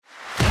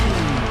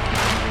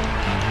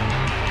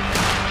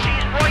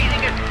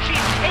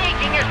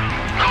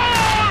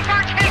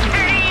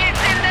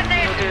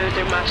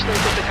there's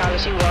no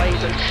physicality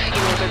wise, and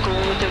they're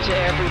going with it to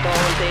every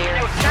ball there.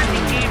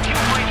 Outstanding game, 2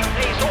 points from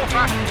play so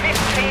far.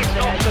 Best play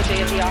so. A good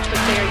day at the office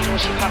there.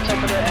 She popped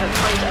up with a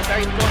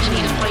very much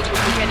needed point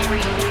with Kilkenny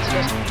really needed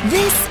it.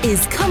 This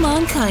is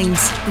Camán Caint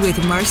with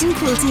Martin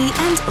Quilty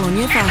and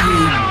Áine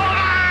Farrell.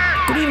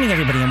 Good evening,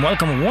 everybody, and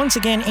welcome once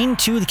again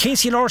into the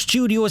KCLR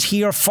studios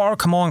here for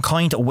Camán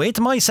Caint with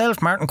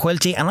myself, Martin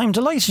Quilty, and I'm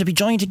delighted to be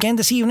joined again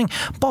this evening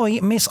by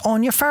Miss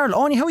Áine Farrell.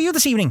 Áine, how are you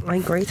this evening?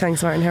 I'm great,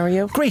 thanks, Martin. How are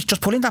you? Great.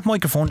 Just pull in that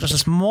microphone just a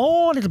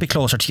small little bit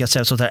closer to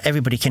yourself so that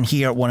everybody can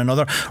hear one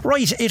another.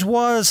 Right, it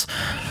was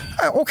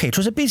it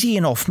was a busy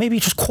enough, maybe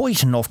just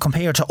quiet enough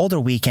compared to other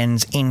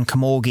weekends in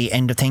Camogie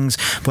end of things,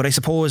 but I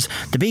suppose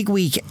the big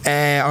week,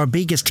 our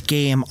biggest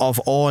game of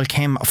all,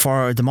 came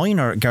for the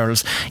minor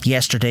girls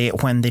yesterday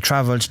when they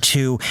travelled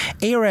to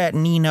Éire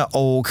Nina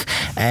Oak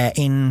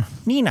in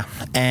Nina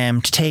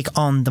to take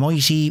on the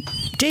mighty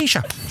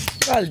Daisha.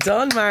 Well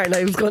done, Martin.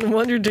 I was going to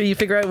wonder, do you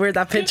figure out where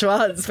that pitch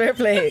was? Fair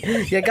play.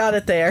 You got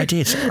it there. I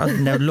did.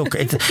 Now look,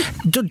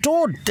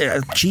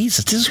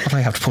 Jesus, this is what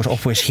I have to put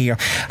up with here.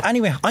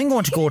 Anyway, I'm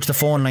going to go to the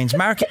phone lines.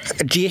 Mark,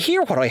 do you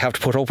hear what I have to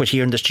put up with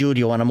here in the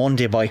studio on a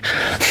Monday, boy?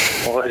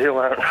 Oh, I do,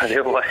 Martin. I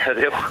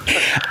do.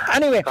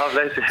 Anyway. God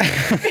bless you.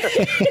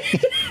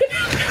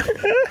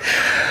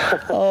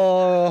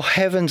 Oh,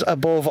 heavens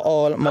above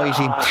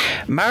almighty.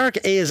 Mark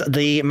is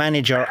the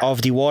manager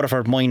of the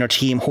Waterford minor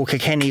team who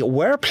Kilkenny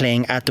were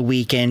playing at the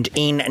weekend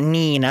in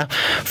Nina,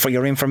 for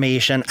your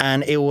information,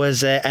 and it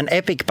was an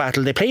epic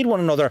battle. They played one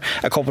another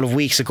a couple of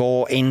weeks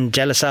ago in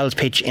De La Salle's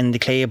pitch in the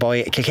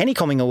Clayboy. Kilkenny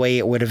coming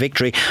away with a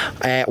victory.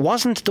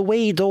 Wasn't the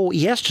way though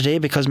yesterday,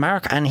 because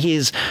Mark and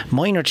his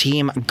minor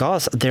team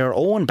got their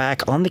own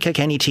back on the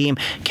Kilkenny team,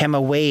 came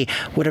away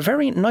with a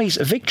very nice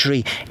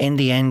victory in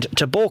the end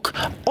to book,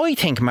 I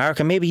think, Mark,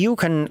 and maybe you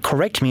can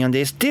correct me on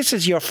this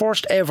is your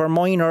first ever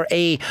minor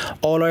A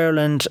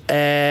All-Ireland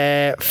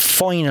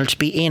final to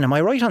be in. Am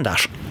I right on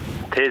that?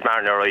 It is,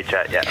 Martin, you're right,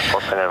 yeah.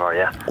 First time ever,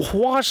 yeah.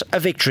 What a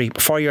victory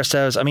for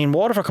yourselves. I mean,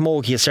 Waterford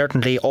Camogie is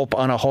certainly up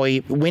on a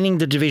high, winning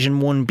the Division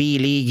 1B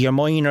league. Your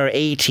minor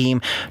A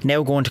team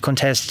now going to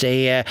contest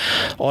a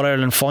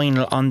All-Ireland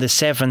final on the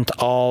 7th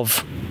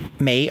of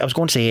May. I was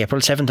going to say April,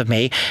 7th of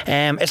May.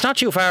 It's not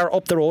too far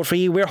up the road for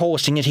you. We're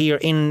hosting it here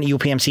in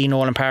UPMC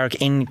Nolan Park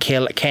in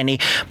Kilkenny.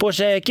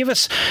 But give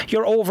us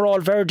your overall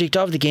verdict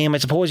of the game. I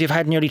suppose you've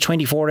had nearly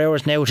 24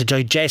 hours now to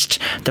digest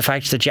the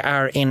fact that you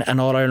are in an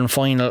All-Ireland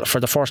final for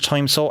the first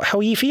time. So how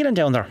are you feeling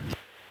down there?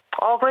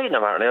 Oh, great now,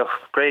 Martin.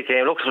 Great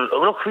game. Look,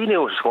 we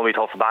knew it was going to be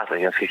a tough battle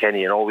against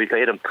Kilkenny. We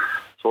played them,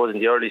 so in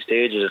the early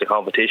stages of the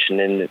competition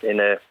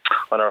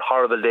on a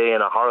horrible day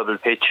in a horrible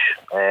pitch,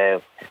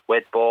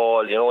 wet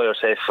ball,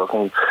 yourself,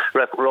 fucking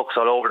rucks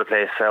all over the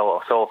place.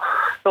 So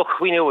look,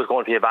 we knew it was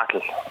going to be a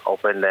battle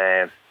up in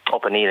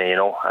Nina,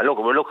 and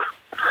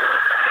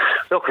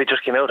look, we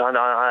just came out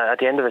at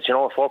the end of it, a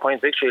 4-point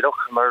victory. Look,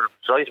 we're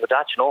delighted with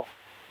that,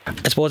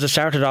 I suppose it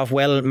started off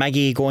well,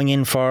 Maggie going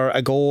in for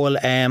a goal,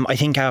 I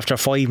think after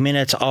 5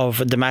 minutes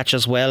of the match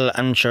as well.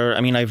 I'm sure,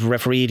 I've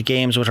refereed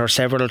games with her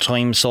several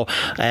times, so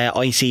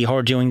I see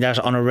her doing that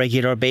on a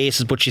regular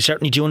basis, but she's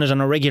certainly doing it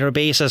on a regular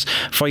basis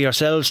for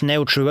yourselves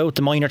now throughout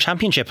the minor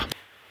championship.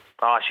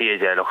 Oh, she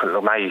is, yeah. Look,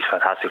 Maggie's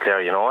fantastic there,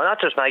 and not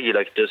just Maggie.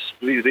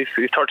 We've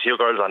 32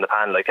 girls on the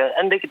panel,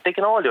 and they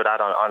can all do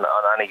that on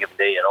any given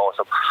day,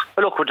 So,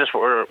 but look, we're just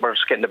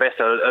getting the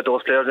best out of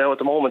those players now at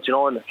the moment,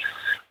 and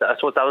I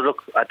suppose that was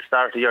at the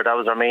start of the year. That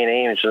was our main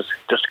aim, just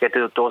to get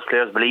those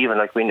players believing.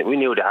 We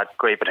knew they had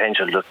great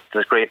potential.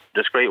 There's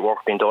great work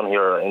being done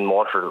here in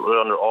Waterford.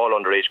 We're all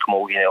underage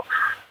camogie now,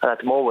 and at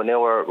the moment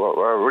now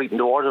we're reaping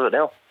the rewards of it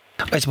now.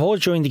 I suppose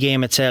during the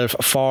game itself,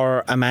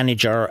 for a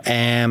manager,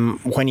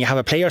 when you have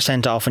a player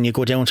sent off and you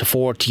go down to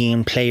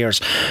 14 players,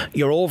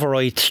 your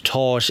overall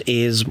thought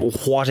is,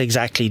 what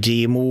exactly do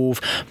you move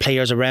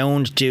players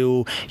around?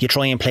 Do you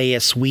try and play a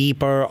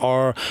sweeper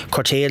or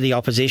curtail the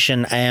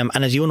opposition? And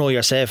as you know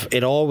yourself,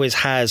 it always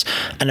has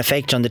an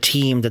effect on the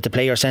team that the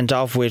player sent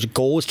off with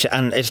goes to,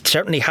 and it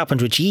certainly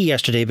happened with you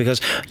yesterday,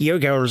 because your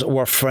girls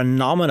were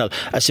phenomenal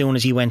as soon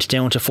as you went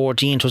down to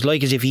 14. It was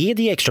like as if you had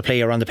the extra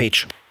player on the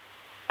pitch.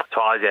 So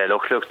yeah,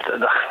 look,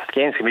 the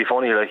games can be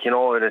funny,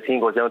 when the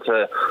team goes down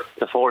to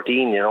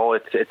 14,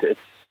 it's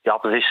the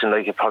opposition,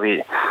 it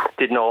probably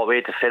didn't know what way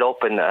to fill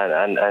up and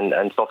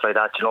stuff like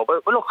that,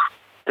 But look,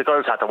 the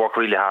girls had to work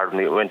really hard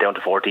when we went down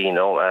to 14,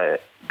 kind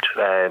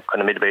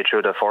of midway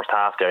through the first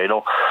half there,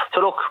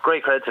 So look,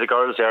 great credit to the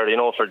girls there,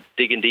 for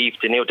digging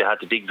deep. They knew they had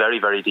to dig very,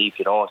 very deep,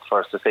 for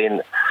us to stay in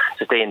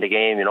the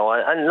game,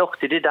 And look,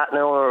 they did that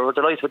now. We're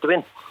delighted with the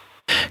win.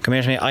 Come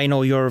here to me. I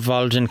know you're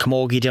involved in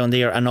camogie down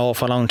there an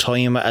awful long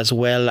time as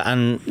well,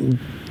 and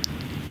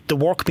the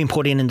work being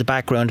put in the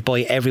background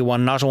by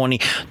everyone, not only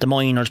the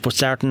minors, but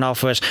starting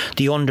off with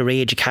the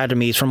underage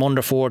academies from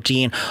under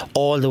 14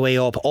 all the way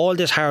up. All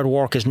this hard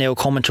work is now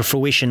coming to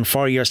fruition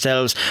for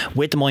yourselves,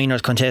 with the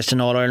minors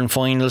contesting All-Ireland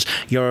finals.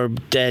 Your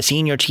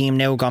senior team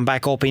now gone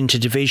back up into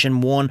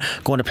Division 1,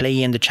 going to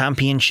play in the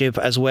championship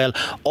as well.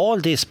 All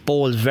this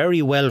bodes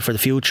very well for the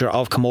future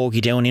of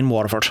camogie down in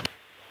Waterford.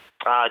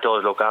 It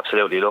does, look,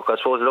 absolutely. Look, I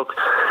suppose,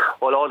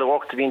 well, all the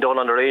work that's been done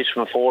underage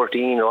from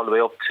 14 all the way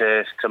up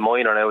to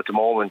minor now at the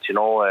moment,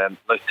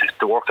 like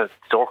the work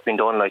being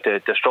done, like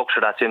the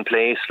structure that's in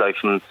place, like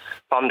from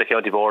the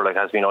county board, like,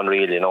 has been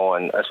unreal,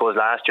 and I suppose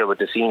last year with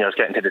the seniors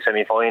getting to the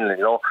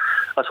semi-final,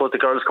 I suppose the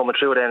girls coming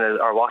through then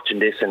are watching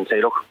this and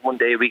say, look, one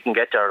day we can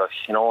get there, like,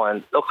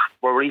 and look,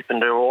 we're reaping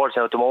the rewards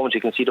now at the moment.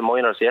 You can see the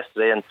minors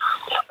yesterday, and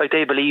like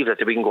they believe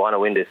that we can go on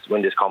and win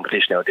this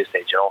competition now at this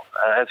stage, and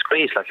it's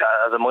great, like,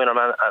 as a minor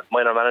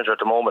manager at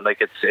the moment, like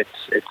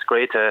it's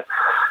great to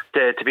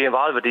be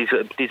involved with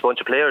these bunch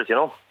of players,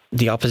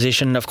 The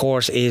opposition, of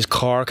course, is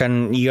Cork,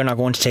 and you're not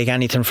going to take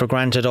anything for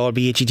granted,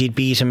 albeit you did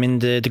beat them in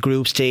the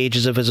group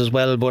stages of it as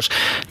well. But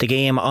the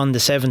game on the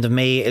 7th of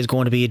May is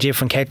going to be a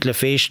different kettle of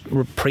fish.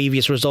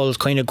 Previous results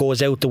kind of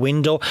goes out the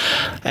window.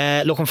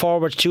 Looking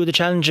forward to the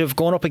challenge of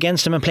going up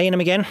against them and playing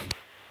them again.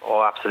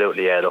 Oh,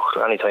 absolutely, yeah. Look,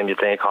 anytime you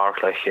play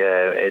Cork, like,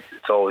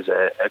 it's always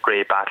a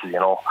great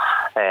battle,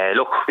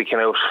 Look, we came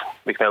out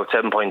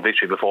 7-point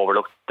victory before, but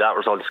look, that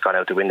result has gone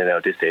out the window now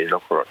at this stage.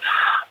 Look, we're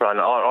on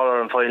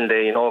All-Ireland final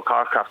day,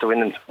 Cork after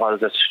winning,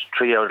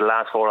 3 out of the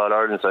last 4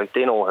 All-Irelands, like,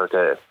 they know how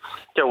to,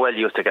 they're well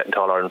used to getting to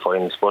All-Ireland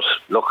finals. But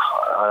look,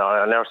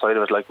 on their side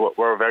of it, like,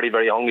 we're very,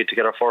 very hungry to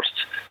get our first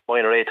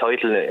minor A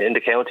title in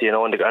the county,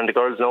 and the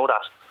girls know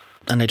that.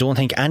 And I don't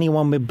think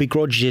anyone would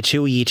begrudge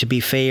you to be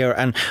fair,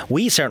 and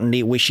we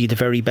certainly wish you the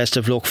very best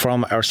of luck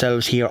from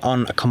ourselves here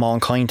on Camán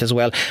Caint as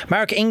well.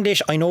 Mark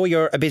English, I know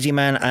you're a busy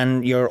man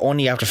and you're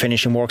only after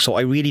finishing work, so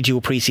I really do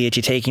appreciate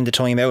you taking the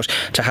time out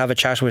to have a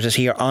chat with us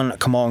here on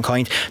Camán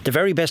Caint. The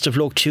very best of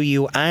luck to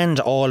you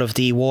and all of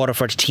the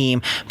Waterford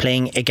team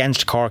playing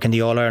against Cork in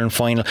the All-Ireland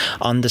final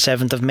on the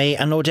 7th of May,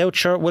 and no doubt,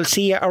 sure, we'll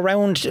see you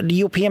around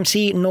the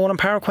UPMC Nolan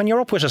Park when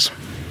you're up with us.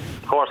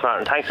 Of course,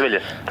 Martin. Thanks a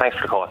million. Thanks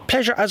for the call.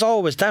 Pleasure as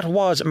always. That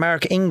was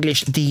Mark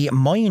English, the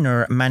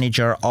minor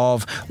manager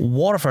of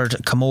Waterford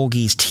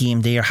Camogie's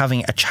team. They are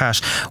having a chat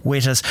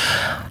with us.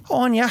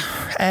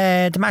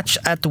 Áine, the match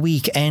at the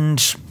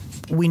weekend,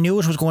 we knew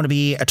it was going to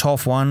be a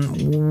tough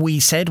one. We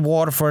said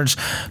Waterford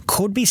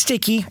could be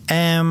sticky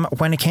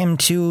when it came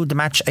to the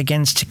match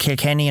against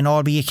Kilkenny, and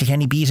albeit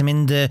Kilkenny beat them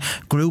in the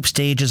group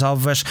stages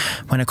of it.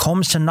 When it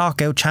comes to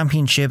knockout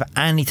championship,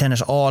 anything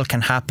at all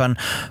can happen.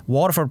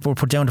 Waterford were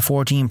put down to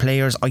 14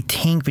 players, I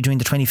think between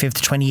the 25th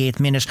to 28th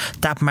minute,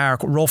 that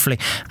mark roughly,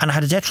 and it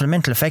had a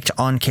detrimental effect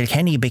on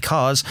Kilkenny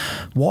because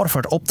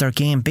Waterford upped their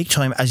game big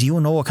time. As you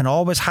know, it can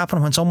always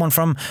happen when someone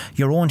from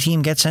your own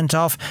team gets sent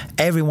off.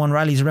 Everyone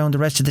rallies around the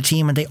rest of the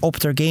team and they up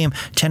their game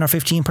 10 or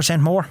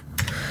 15% more.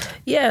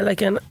 Yeah,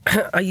 like, and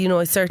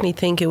I certainly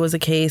think it was a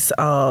case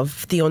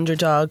of the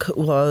underdog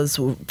was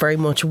very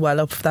much well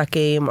up for that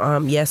game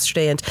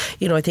yesterday, and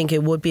I think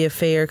it would be a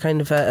fair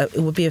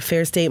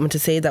statement to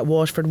say that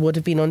Waterford would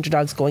have been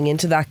underdogs going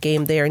into that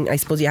game there. And I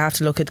suppose you have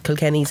to look at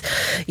Kilkenny's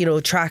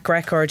track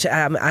record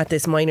at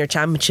this minor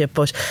championship,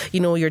 but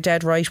you're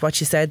dead right what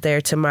you said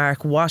there to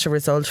Mark. What a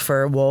result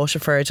for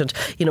Waterford, and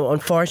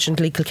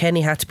unfortunately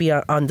Kilkenny had to be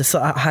on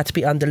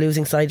the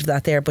losing side of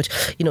that there, but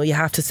you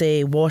have to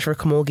say Waterford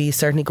Camogie is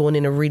certainly going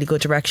in a really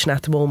good direction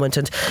at the moment,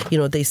 and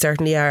they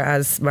certainly are,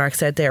 as Mark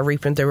said, they're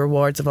reaping the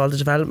rewards of all the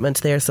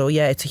development there. So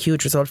yeah, it's a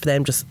huge result for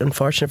them, just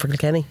unfortunate for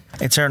Kilkenny.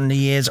 It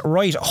certainly is.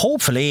 Right,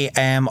 hopefully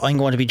I'm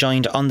going to be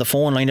joined on the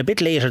phone line a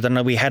bit later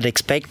than we had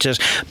expected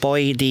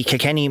by the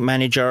Kilkenny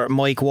manager,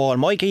 Mike Wall.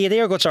 Mike, are you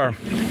there, good sir?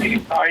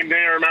 I'm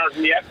there,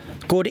 Martin, yep.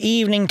 Good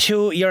evening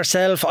to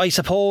yourself. I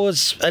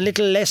suppose a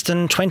little less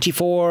than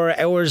 24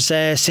 hours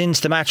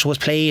since the match was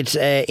played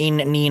in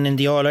Neen in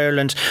the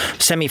All-Ireland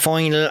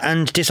semi-final,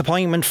 and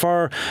disappointment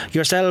for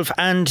yourself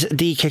and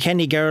the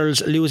Kilkenny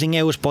girls, losing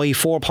out by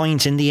 4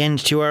 points in the end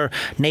to our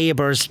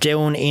neighbours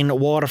down in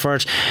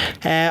Waterford.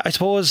 I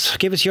suppose,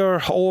 give us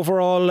your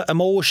overall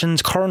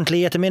emotions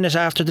currently at the minute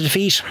after the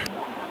defeat.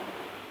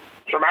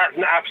 So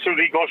Martin,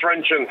 absolutely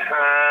gut-wrenching.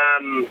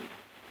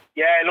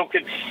 Yeah, look,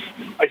 it's,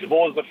 I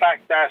suppose, the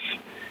fact that,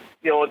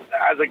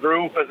 as a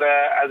group, as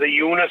a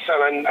unit,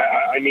 and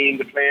I mean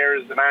the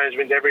players, the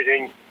management,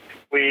 everything,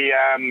 we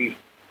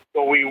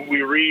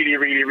really,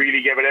 really,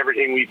 really gave it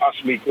everything we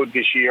possibly could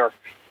this year.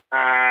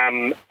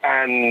 And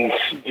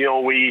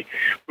we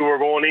were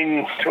going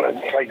in,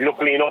 like,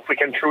 luckily enough, we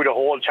came through the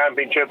whole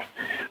championship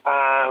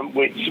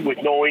with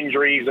no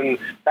injuries, and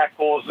that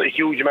goes a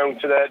huge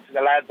amount to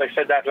the lads. I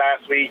said that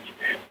last week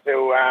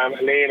to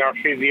Elaine, our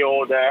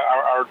physio,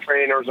 our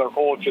trainers, our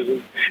coaches,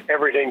 and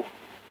everything,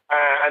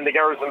 and the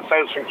girls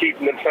themselves from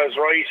keeping themselves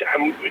right.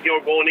 And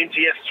going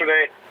into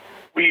yesterday,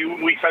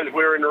 we felt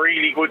we were in a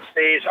really good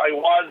state. I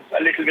was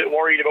a little bit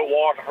worried about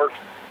Waterford.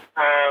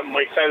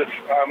 Myself,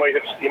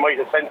 you might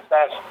have sensed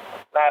that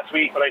last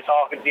week when I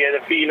talked to you.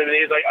 The feeling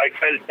is I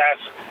felt that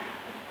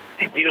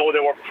they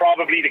were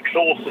probably the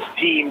closest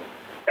team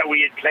that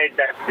we had played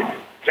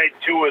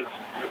to us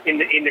in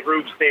the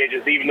group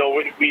stages, even though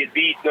we had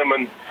beaten them.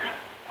 And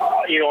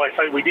I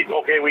felt we did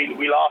okay.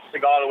 We lost to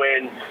Galway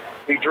and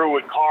we drew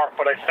with Cork,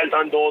 but I felt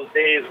on those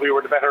days we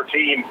were the better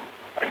team.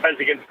 I felt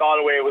against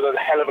Galway was a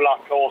hell of a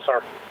lot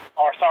closer.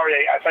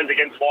 I felt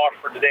against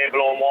Waterford the day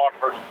below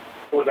Waterford.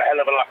 it was a hell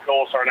of a lot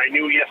closer, and I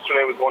knew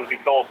yesterday was going to be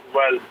close as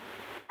well.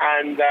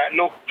 And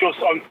look, just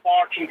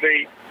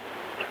unfortunately,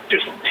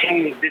 just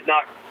things did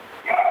not.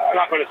 I'm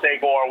not going to say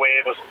go our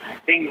way, but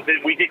things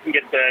that we didn't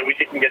get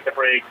the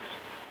breaks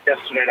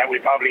yesterday that we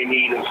probably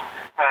needed.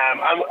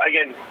 And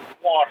again,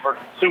 Waterford,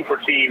 super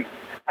team,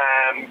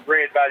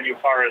 great value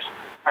for us,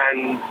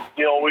 and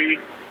we'll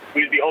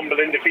be humble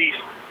in defeat.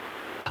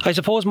 I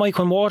suppose, Mike,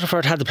 when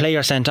Waterford had the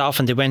player sent off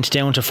and they went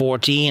down to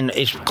 14,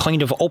 it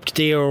kind of upped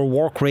their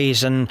work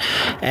rate and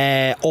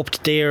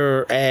upped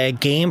their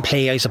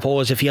gameplay, I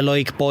suppose, if you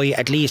like, by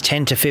at least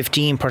 10 to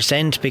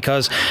 15%,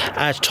 because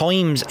at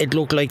times it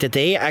looked like that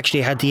they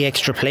actually had the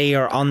extra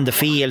player on the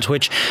field,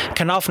 which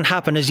can often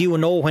happen, as you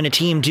know, when a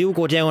team do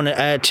go down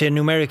to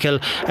numerical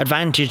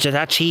advantage,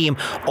 that team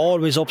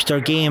always ups their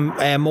game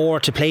more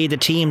to play the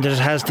team that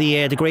has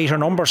the greater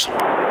numbers.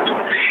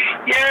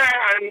 Yeah,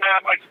 and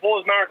I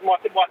suppose, Martin,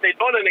 what they've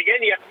done, and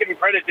again, you have to give them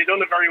credit, they've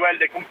done it very well.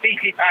 They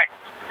completely packed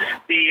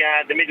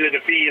the middle of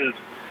the field.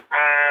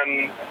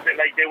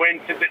 Like they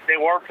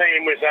were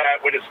playing with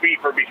a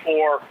sweeper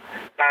before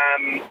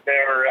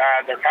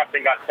their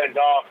captain got sent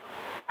off.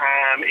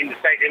 In the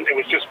second, it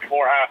was just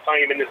before half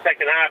time. In the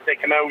second half, they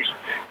came out.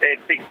 They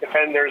had 6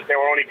 defenders. They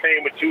were only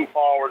playing with 2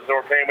 forwards. They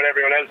were playing with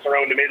everyone else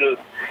around the middle.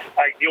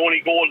 Like the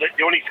only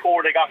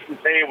score they got from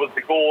play was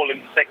the goal in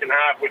the second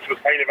half, which was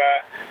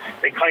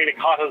they kind of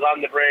caught us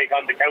on the break,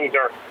 on the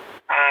counter.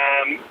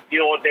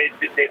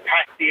 They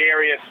packed the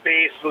area.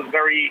 Space was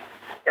very,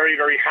 very,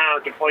 very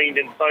hard to find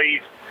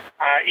inside.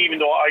 Even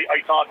though I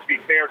thought, to be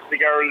fair to the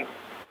girls,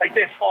 like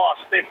they fought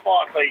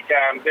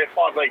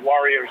like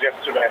warriors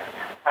yesterday.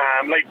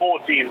 Like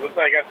both teams,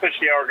 like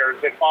especially our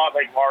girls, they fought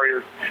like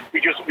warriors. We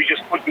just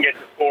couldn't get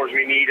the scores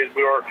we needed.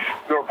 We were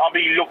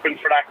probably looking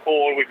for that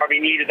goal. We probably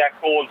needed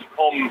that goal to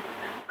come.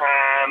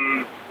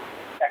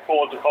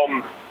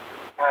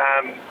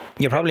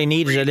 You probably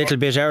needed it a little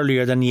bit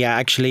earlier than you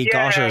actually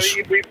got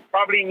it. We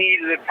probably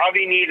needed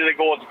a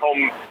goal to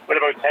come with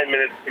about 10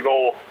 minutes to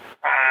go.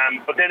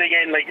 But then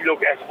again, like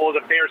look, I suppose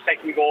if their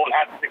second goal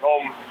had to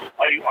come,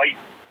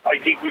 I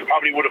think we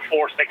probably would have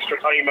forced extra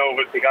time out of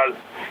it, because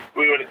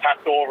we would have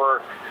tapped over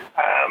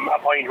a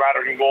point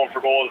rather than going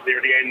for goals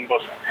near the end.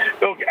 But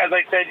look, as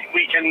I said,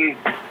 we can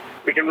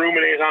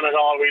ruminate on it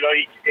all we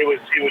like. It was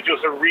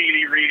just a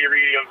really, really,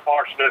 really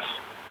unfortunate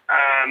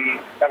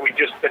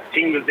that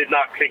things did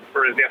not click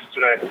for us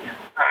yesterday.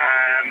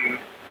 And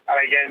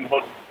again,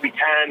 but we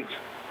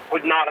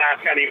would not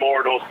ask any more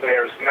of those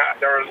players.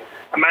 They're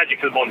a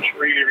magical bunch,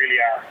 really, really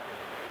are.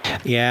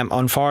 Yeah,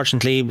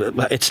 unfortunately,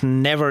 it's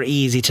never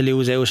easy to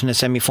lose out in a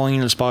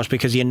semi-final spot,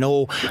 because you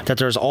know that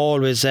there's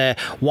always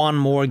one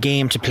more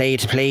game to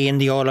play in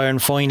the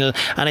All-Ireland final.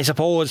 And I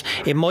suppose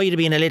it might have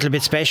been a little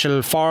bit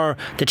special for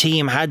the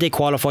team had they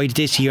qualified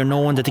this year,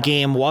 knowing that the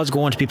game was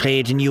going to be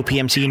played in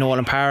UPMC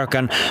Nolan Park,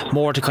 and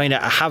more to kind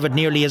of have it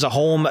nearly as a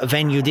home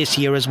venue this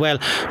year as well.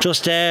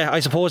 Just I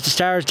suppose the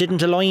stars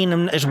didn't align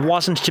and it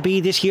wasn't to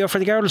be this year for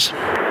the girls.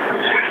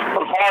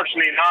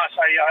 Unfortunately not.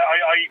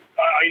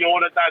 I know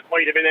that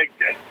might have been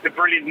a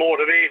brilliant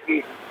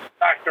motivating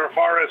factor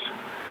for us.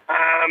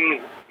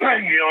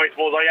 I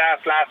suppose I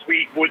asked last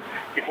week,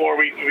 before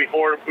we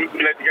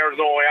let the girls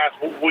know, I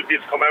asked would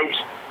this come out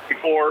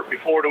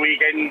before the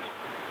weekend.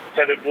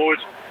 Said it would.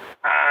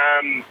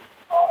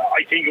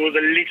 I think it was a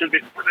little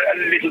bit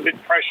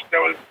pressure.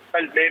 Felt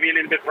maybe a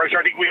little bit pressure.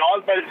 I think we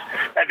all felt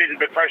a little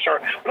bit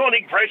pressure. I don't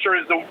think pressure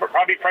is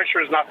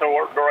not the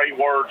right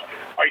word.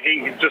 I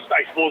think just,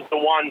 I suppose, the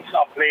want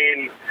of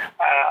playing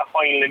a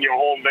final in your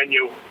home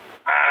venue.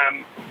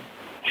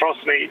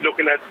 Trust me,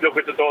 looking at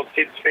those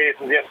kids'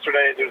 faces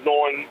yesterday, there's no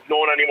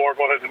one any more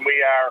gutted than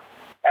we are.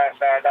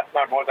 That's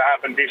not going to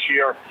happen this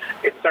year.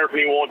 It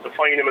certainly won't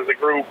define them as a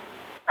group.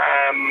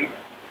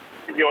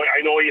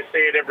 I know you say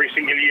it every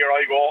single year.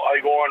 I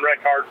go on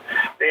record.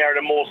 They are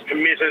the most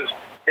committed,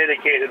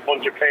 dedicated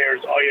bunch of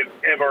players I have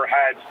ever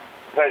had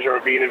the pleasure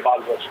of being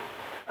involved with.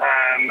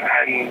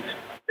 And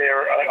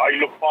I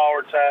look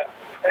forward to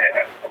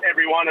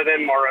every one of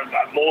them, or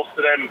most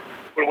of them,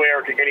 will wear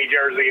a Kilkenny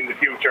jersey in the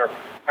future.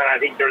 And I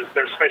think there's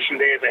special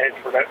days ahead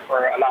for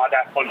a lot of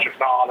that bunch, if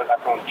not all of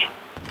that bunch.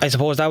 I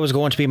suppose that was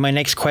going to be my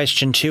next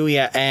question to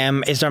you.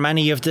 Is there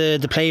many of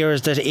the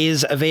players that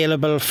is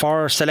available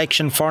for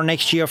selection for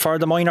next year for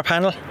the minor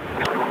panel?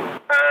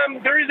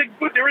 There is a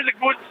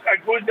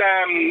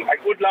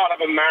good lot of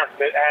them, Mark.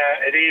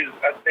 It is,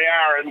 they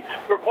are, and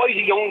we're quite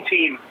a young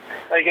team.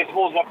 Like, I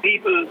suppose what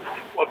people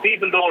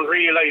don't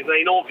realise, and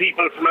I know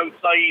people from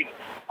outside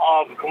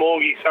of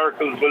Camogie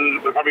circles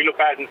will probably look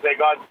at it and say,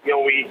 God,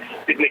 we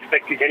didn't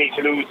expect Kilkenny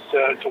to lose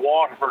to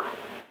Waterford.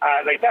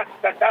 That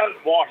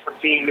Waterford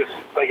team, as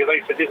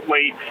I said, this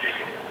might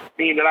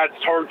mean the lads'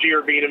 third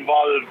year being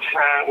involved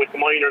with the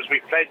minors.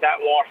 We've played that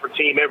Waterford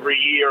team every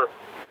year,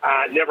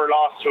 never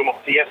lost to them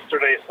up to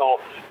yesterday. So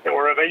they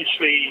were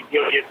eventually,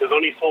 there's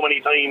only so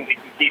many times you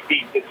can keep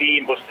beating the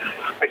team. But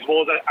I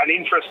suppose an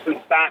interesting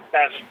stat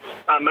that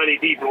many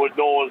people would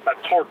know is that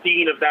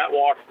 13 of that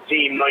Waterford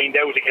team lined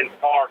out against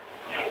Cork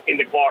in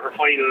the quarter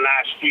final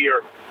last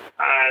year.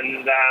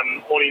 and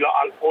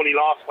only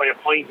lost by a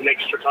point in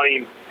extra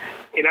time.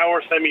 In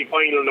our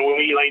semi-final, when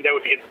we lined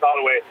out against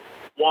Galway,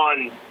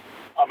 one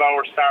of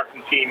our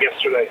starting team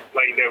yesterday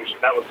lined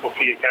out. That was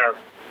Sophia Carr.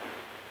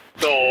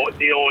 So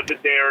they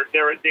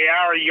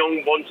are a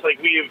young bunch.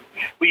 Like we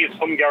have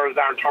some girls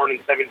that aren't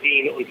turning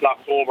 17 until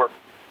October.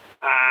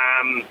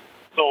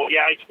 So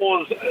yeah, I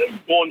suppose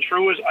going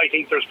through it, I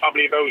think there's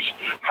probably about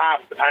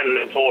half the panel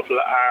in total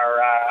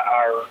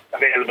are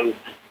available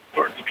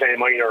to play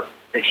minor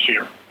next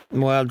year.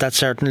 Well, that's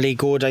certainly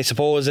good. I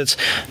suppose it's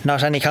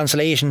not any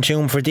consolation to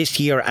him for this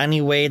year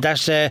anyway.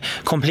 That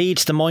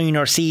completes the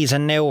minor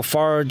season now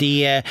for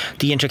the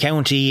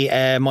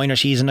inter-county minor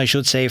season, I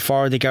should say,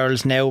 for the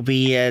girls now.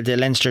 The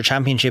Leinster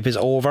Championship is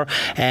over.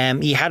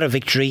 He had a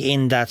victory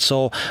in that,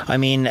 so I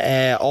mean,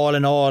 all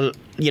in all,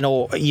 you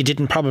know, you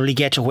didn't probably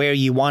get to where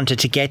you wanted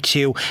to get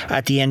to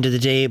at the end of the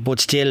day, but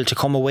still to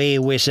come away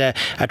with a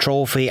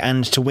trophy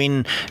and to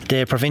win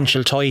the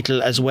provincial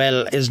title as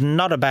well is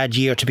not a bad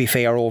year, to be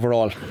fair,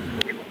 overall.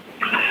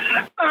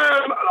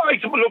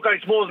 Look, I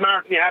suppose,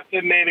 Martin, you have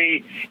to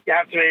maybe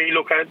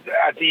look at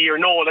the year.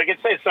 No, like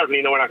it's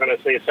certainly no. We're not going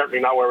to say it's certainly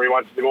not where we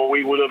wanted to go.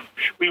 We would have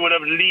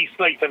at least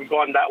liked to have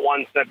gone that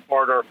one step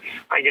further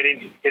and get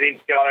into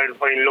the All-Ireland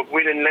final. Look,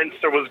 winning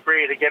Leinster was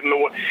great. It gave them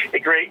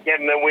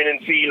a win in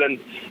Phelan,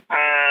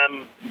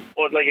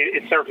 but like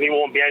it certainly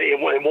won't be it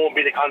won't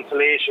be the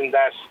consolation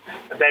that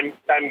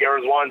them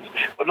girls want.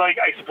 But like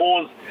I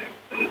suppose,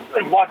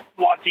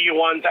 what do you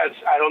want at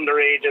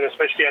underage, and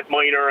especially at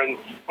minor and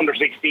under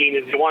 16,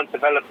 is you want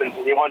development,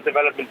 and you want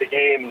development of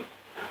games,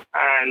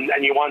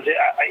 and you want it,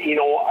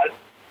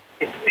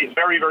 it's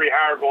very, very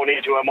hard going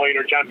into a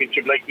minor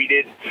championship like we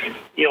did.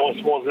 I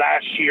suppose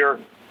last year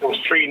there was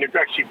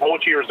actually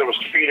both years there was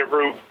three in a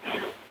group.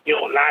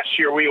 Last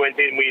year we went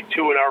in, we had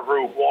two in our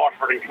group,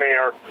 Waterford and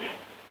Clare.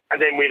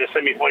 And then we had a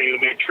semi-final.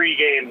 We had 3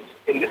 games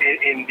in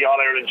the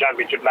All-Ireland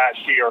Championship last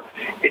year.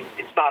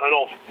 It's not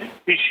enough.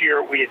 This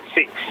year we had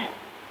 6.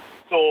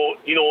 So,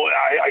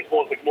 I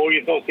suppose the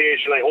Camogie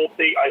Association, I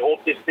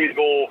hope this will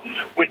go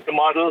with the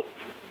model.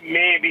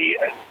 Maybe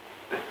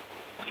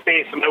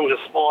space them out a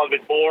small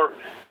bit more.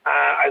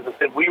 As I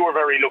said, we were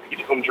very lucky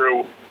to come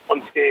through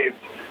unscathed.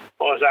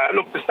 But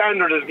look, the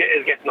standard is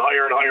getting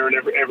higher and higher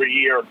every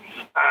year.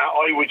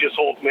 I would just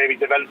hope maybe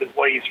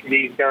development-wise for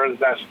these girls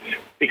that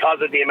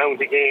because of the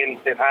amount of games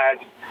they've had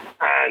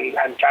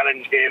and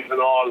challenge games and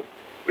all,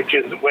 which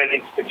is well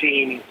into the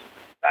teens,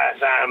 that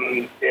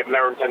they've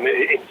learned, and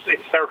it's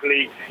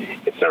certainly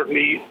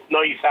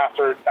nice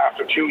after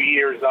 2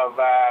 years of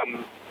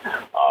I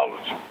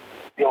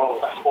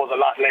suppose a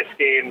lot less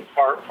games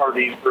for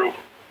these groups.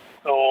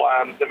 So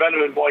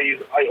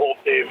development-wise, I hope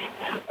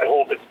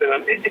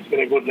it's been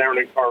a good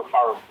learning for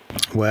them.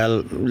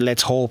 Well,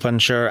 let's hope, and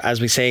sure,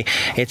 as we say,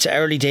 it's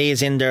early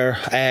days in their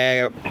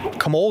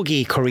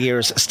camogie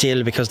careers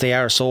still, because they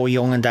are so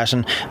young and that,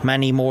 and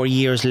many more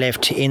years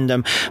left in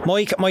them.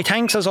 Mike, my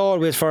thanks as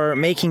always for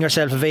making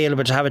yourself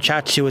available to have a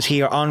chat to us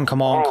here on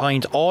Camán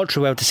Caint all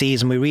throughout the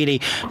season. We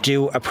really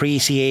do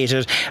appreciate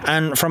it.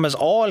 And from us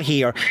all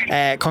here,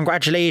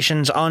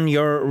 congratulations on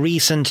your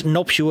recent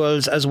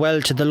nuptials as well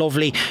to the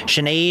lovely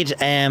Sinead,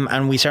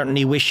 and we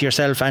certainly wish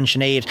yourself and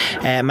Sinead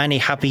many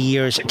happy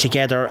years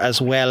together as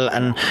well.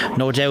 And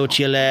no doubt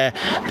you'll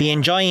be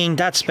enjoying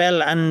that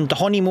spell and the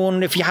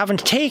honeymoon. If you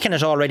haven't taken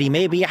it already,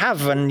 maybe you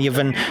have and you've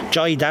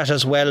enjoyed that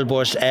as well.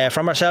 But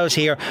from ourselves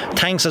here,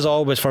 thanks as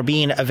always for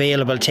being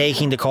available,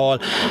 taking the call,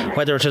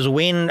 whether it is a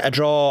win, a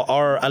draw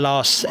or a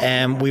loss.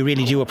 We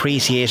really do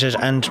appreciate it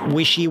and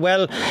wish you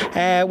well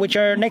with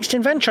your next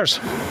adventures.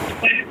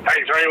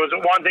 Thanks very much.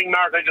 One thing,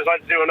 Mark, I just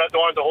want to do, and I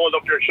don't want to hold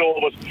up your show,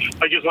 but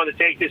I just want to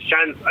take this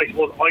chance. I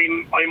suppose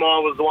I'm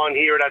always the one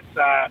here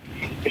that's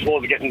I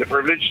suppose getting the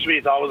privilege to be.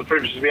 It's always a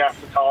privilege to be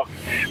asked to talk.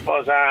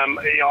 But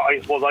I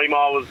suppose I'm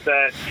always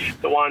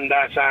the one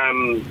that's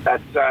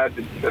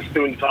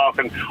doing the talk,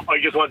 and I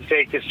just want to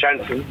take this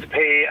chance to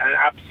pay an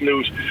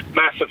absolute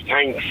massive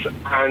thanks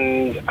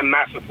and a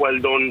massive well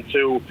done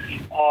to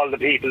all the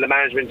people, the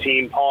management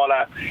team,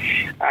 Paula,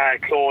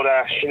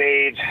 Clodagh,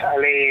 Sinead,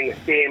 Elaine,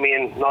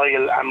 Damien,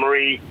 Niall and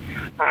Marie,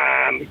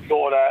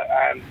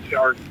 Clodagh and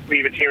our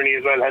Reva Tierney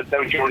as well helped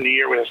out during the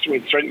year with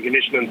strength and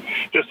conditioning,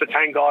 just to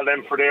thank all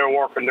them for their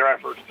work and their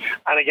effort.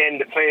 And again,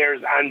 the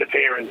players and the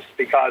parents,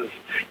 because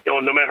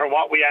no matter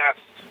what we asked,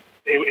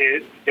 there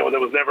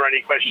was never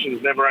any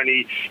questions, never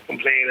any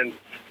complaining.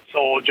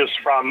 So just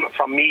from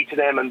me to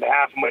them, on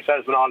behalf of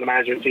myself and all the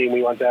management team,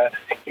 we want to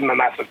give them a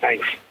massive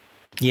thanks.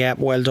 Yeah,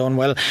 well done.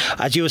 Well,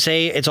 as you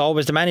say, it's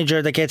always the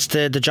manager that gets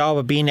the job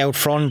of being out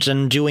front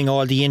and doing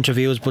all the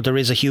interviews, but there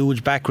is a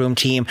huge backroom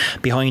team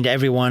behind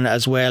everyone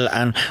as well,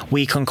 and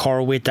we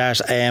concur with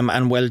that,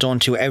 and well done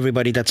to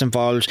everybody that's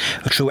involved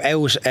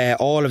throughout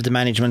all of the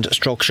management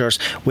structures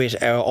with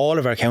all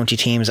of our county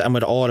teams and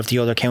with all of the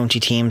other county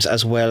teams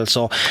as well.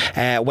 So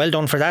well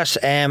done for that,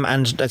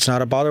 and it's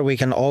not a bother. We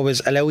can always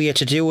allow you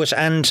to do it,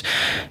 and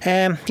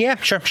yeah,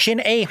 sure,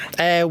 Shin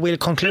A will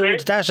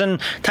conclude that,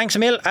 and thanks a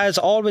mil as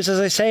always,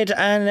 as I said,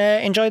 and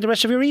enjoy the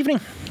rest of your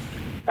evening.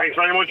 Thanks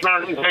very much,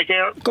 Martin. Take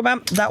care. Good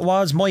man. That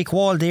was Mike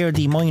Wall there,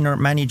 the minor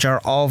manager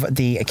of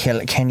the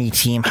Kilkenny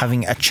team,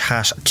 having a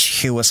chat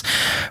to us.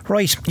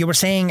 Right, you were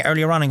saying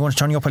earlier on, I'm going to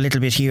turn you up a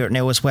little bit here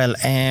now as well.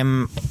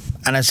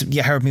 And as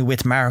you heard me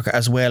with Mark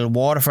as well,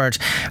 Waterford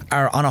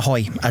are on a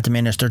high at the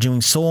minute. They're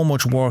doing so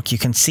much work. You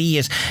can see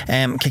it.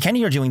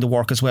 Kilkenny are doing the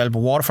work as well, but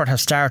Waterford have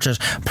started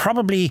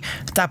probably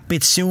that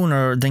bit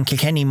sooner than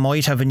Kilkenny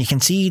might have, and you can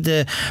see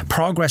the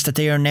progress that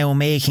they are now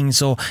making.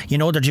 So, you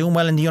know, they're doing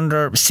well in the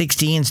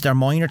under-16s. Their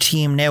minor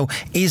team now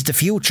is the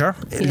future.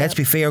 Let's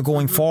be fair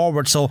going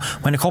forward. So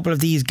when a couple of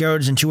these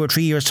girls in 2 or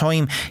 3 years'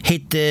 time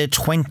hit the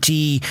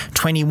 20,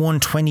 21,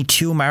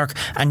 22 mark,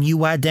 and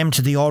you add them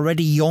to the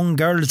already young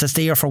girls that's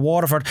there for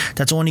Waterford,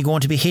 that's only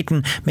going to be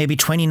hitting maybe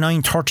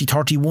 29, 30,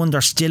 31.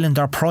 They're still in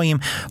their prime.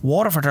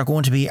 Waterford are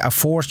going to be a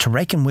force to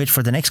reckon with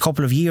for the next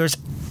couple of years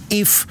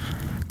if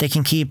they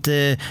can keep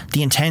the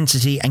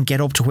intensity and get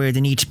up to where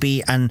they need to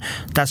be, and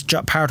that's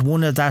part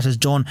one of that is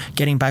done,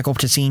 getting back up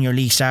to senior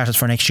league status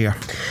for next year.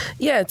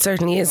 Yeah, it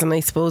certainly is, and I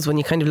suppose when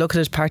you kind of look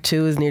at it, part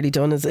two is nearly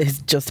done,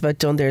 is just about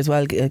done there as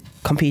well,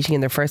 competing in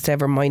their first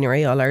ever minor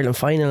A All-Ireland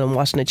final, and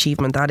what an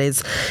achievement that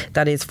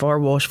is for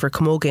Waterford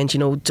Camogie. And,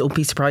 you know, don't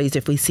be surprised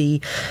if we see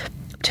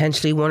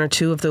potentially 1 or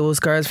 2 of those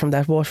girls from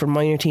that Waterford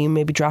minor team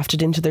maybe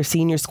drafted into their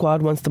senior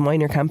squad once the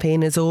minor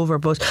campaign is over.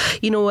 But,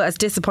 you know, as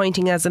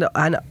disappointing as and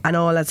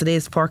all as it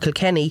is for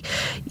Kilkenny,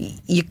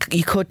 you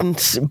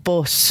couldn't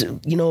but,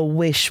 you know,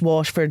 wish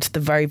Waterford the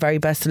very, very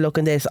best of luck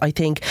in this. I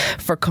think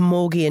for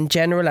Camogie in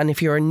general, and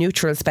if you're a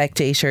neutral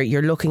spectator,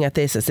 you're looking at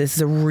this as this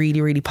is a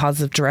really, really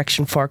positive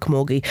direction for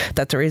Camogie,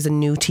 that there is a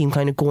new team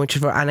kind of going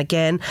to. And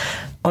again,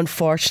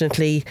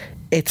 unfortunately,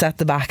 it's at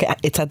the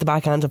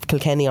back end of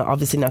Kilkenny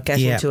obviously not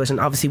getting to it, and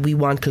obviously we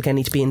want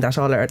Kilkenny to be in that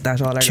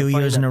All-Ireland 2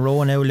 years in a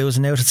row now,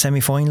 losing out at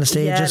semi-final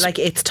stages. Yeah, like,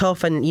 it's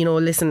tough. And, you know,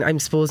 listen, I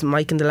suppose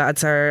Mike and the lads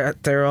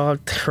they're all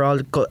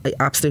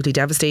absolutely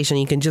devastated.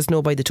 You can just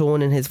know by the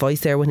tone in his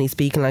voice there when he's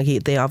speaking, like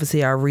they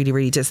obviously are really,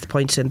 really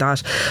disappointed in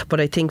that. But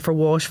I think for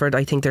Waterford,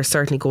 I think they're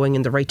certainly going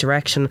in the right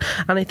direction,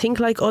 and I think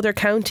like other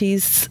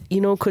counties,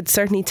 you know, could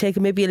certainly take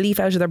maybe a leaf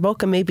out of their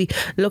book and maybe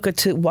look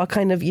at what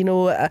kind of, you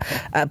know,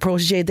 a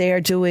protege they are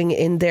doing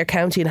in their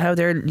county and how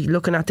they're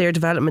looking at their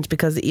development,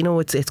 because, you know,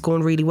 it's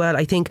going really well.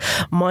 I think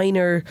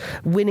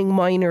winning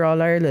minor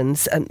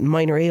All-Irelands and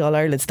minor A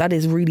All-Irelands, that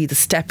is really the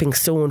stepping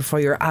stone for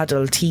your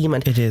adult team.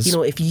 And, it is. You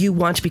know, if you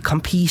want to be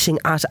competing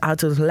at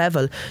adult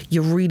level,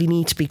 you really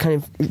need to be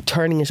kind of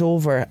turning it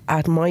over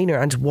at minor,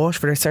 and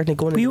Waterford are certainly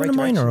going in the right direction.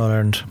 Were you in a minor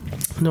All-Ireland?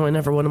 No, I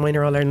never won a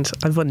minor All-Ireland.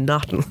 I've won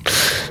nothing.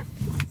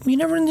 You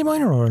never in the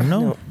minor All-Ireland?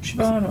 No.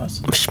 Siobhan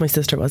was. My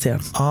sister was, yeah.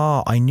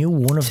 Oh, I knew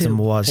one of them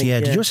was. Yeah.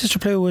 Did your sister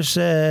play with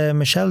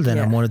Michelle then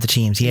on one of the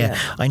teams? Yeah.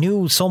 I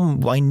knew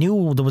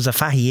there was a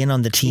fatty in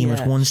on the team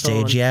at one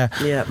stage. Yeah.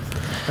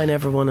 I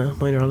never won a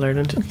minor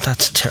All-Ireland.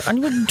 That's terrible. And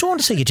you don't want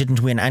to say you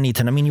didn't win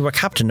anything. I mean, you were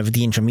captain of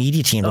the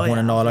intermediate team that won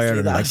an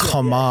All-Ireland. Like,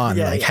 come on.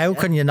 How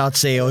can you not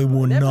say I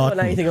won nothing? Never won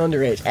anything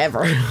underage, ever.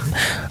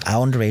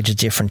 Underage is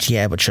different,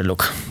 yeah, but sure,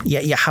 look.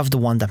 Yeah, you have the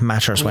one that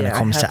matters when it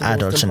comes to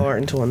adults. The most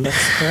important one,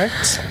 that's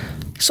correct.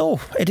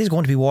 So it is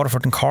going to be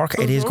Waterford and Cork.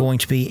 It is going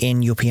to be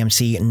in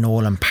UPMC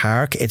Nolan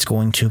Park. It's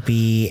going to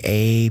be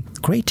a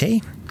great day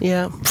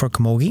for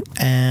Camogie.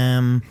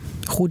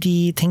 Who do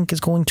you think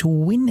is going to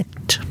win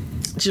it?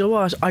 Do you know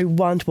what? I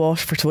want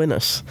Waterford to win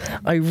it.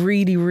 I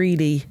really,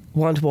 really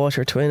want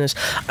Waterford to win it.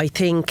 I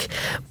think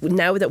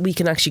now that we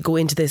can actually go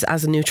into this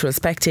as a neutral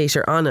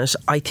spectator on it,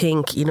 I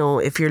think, you know,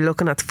 if you're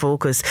looking at the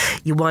focus,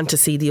 you want to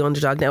see the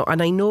underdog now.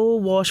 And I know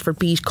Waterford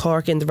beat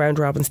Cork in the round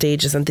robin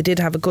stages, and they did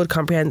have a good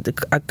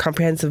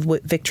comprehensive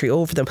victory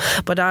over them.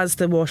 But as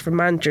the Waterford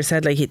manager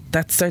said, like,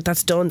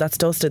 that's done, that's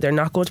dusted. They're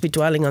not going to be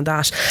dwelling on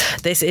that.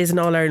 This is an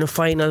All-Ireland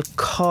final.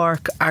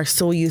 Cork are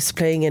so used to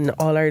playing in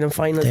All-Ireland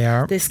finals. They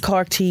are. This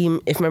Cork team,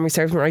 if memory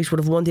serves me right, would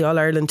have won the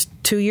All-Ireland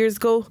 2 years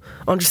ago,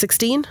 under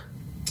 16.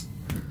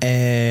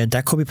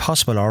 That could be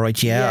possible. All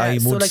right, I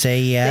would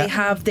say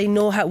they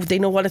know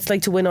what it's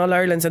like to win All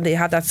Irelands, and they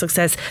had that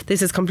success.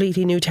 This is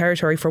completely new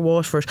territory for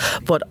Waterford,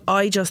 but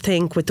I just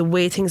think with the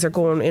way things are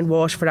going in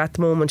Waterford at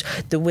the moment,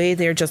 the way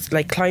they're just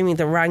like climbing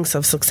the ranks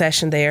of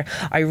succession there,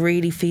 I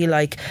really feel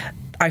like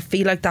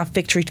that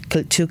victory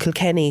to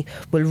Kilkenny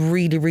will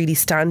really, really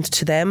stand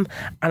to them,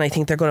 and I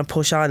think they're going to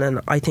push on, and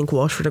I think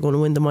Waterford are going to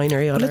win the minor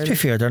A. Let's be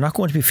fair, they're not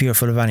going to be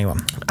fearful of anyone.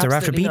 They're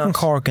after beating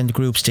Cork in the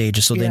group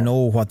stages, so they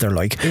know what they're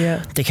like.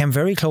 They came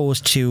very close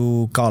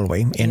to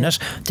Galway in it.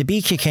 They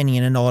beat Kilkenny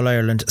in an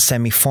All-Ireland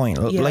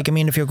semi-final. Like, I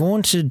mean, if you're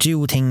going to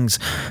do things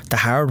the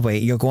hard way,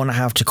 you're going to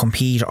have to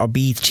compete or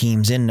beat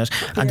teams in it,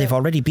 and they've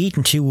already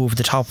beaten 2 of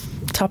the top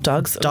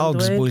dogs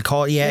we'll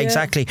call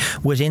exactly,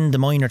 within the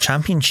minor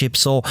championship.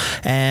 So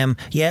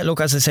Yeah,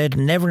 look, as I said,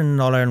 never in an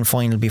All-Ireland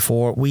final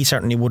before. We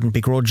certainly wouldn't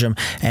begrudge him.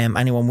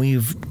 Anyone,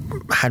 we've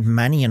had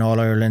many an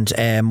All-Ireland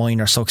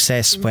minor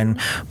success when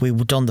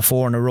we've done the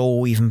 4 in a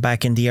row, even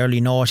back in the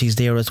early noughties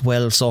there as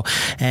well. So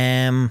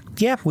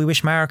yeah, we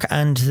wish Mark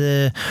and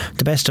the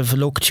best of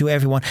luck to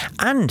everyone,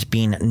 and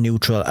being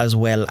neutral as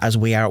well as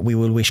we are, we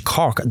will wish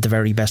Cork the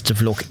very best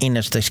of luck in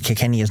it, that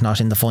Kilkenny is not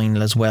in the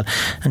final as well,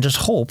 and just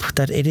hope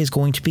that it is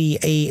going to be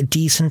a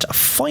decent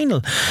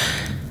final.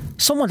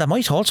 Someone that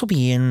might also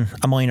be in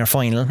a minor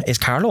final is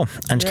Carlow,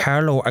 and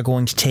Carlow are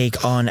going to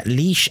take on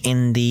Laois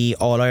in the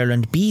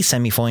All-Ireland B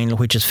semi-final,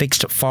 which is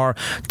fixed for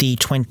the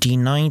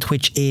 29th,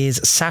 which is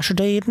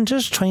Saturday, isn't it?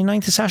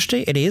 29th is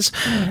Saturday? It is.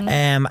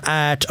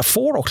 At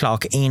 4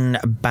 o'clock in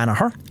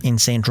Banagher in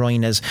St.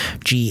 Rina's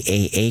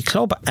GAA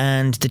Club,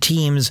 and the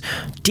teams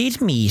did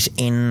meet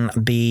in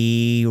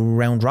the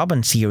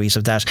round-robin series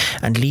of that,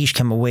 and Laois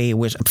came away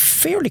with a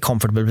fairly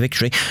comfortable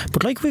victory,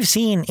 but like we've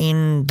seen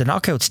in the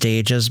knockout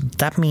stages,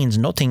 that means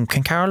nothing.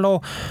 Can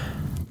Carlow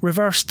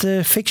reverse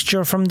the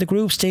fixture from the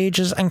group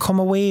stages and come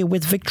away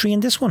with victory in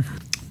this one?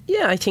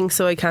 Yeah, I think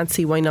so. I can't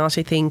see why not.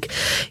 I think,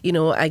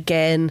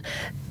 again,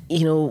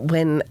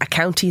 when a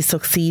county is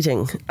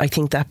succeeding, I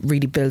think that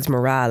really builds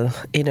morale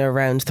in and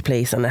around the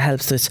place, and it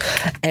helps with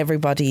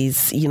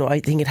everybody's, I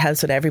think it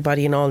helps with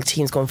everybody and all the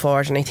teams going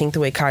forward. And I think the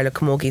way Carlow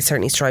Camogie is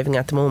certainly striving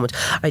at the moment,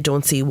 I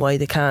don't see why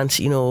they can't,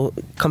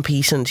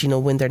 compete and,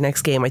 win their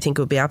next game. I think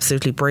it would be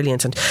absolutely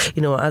brilliant. And,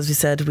 as we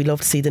said, we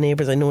love to see the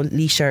neighbours. I know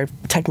Laois are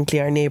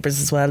technically our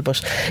neighbours as well,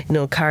 but,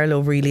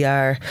 Carlow really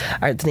are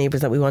the neighbours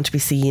that we want to be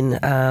seeing,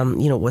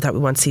 that we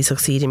want to see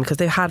succeeding, because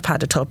they have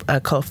had a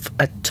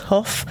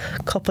tough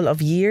couple of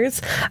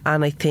years,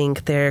 and I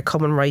think they're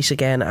coming right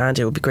again, and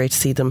it would be great to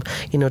see them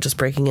just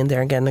breaking in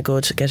there and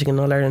getting an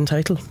All-Ireland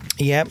title.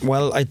 Yeah,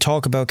 well, I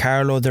talk about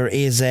Carlow. There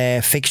is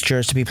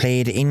fixtures to be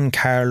played in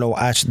Carlow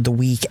at the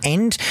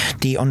weekend.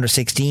 The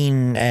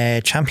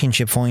under-16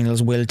 championship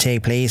finals will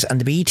take place,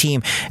 and the B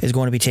team is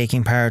going to be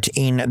taking part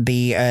in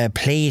the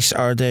plate,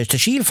 or the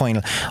Shield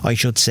final I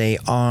should say,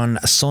 on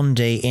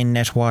Sunday in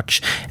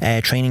Netwatch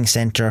Training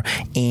Centre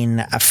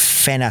in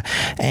Phelan.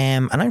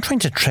 And I'm trying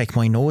to check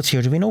my notes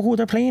here. Do we know who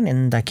they're playing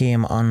in that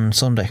game on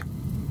Sunday?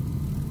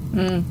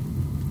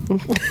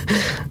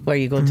 Where are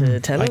you going to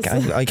tell us?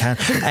 I can't.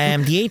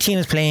 The A team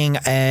is playing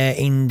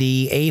in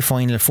the A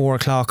final at 4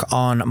 o'clock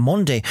on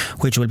Monday,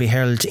 which will be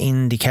held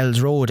in the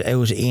Kells Road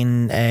out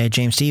in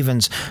James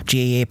Stephens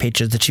GAA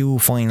pitches. The two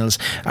finals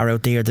are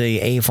out there, the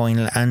A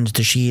final and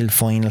the Shield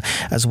final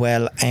as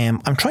well.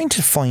 I'm trying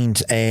to find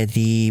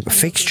the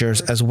fixtures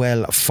as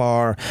well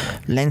for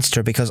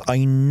Leinster, because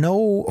I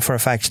know for a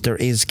fact there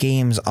is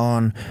games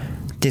on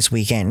this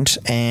weekend,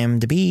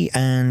 the B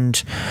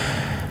and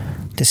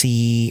the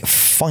C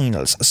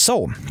finals.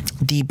 So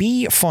the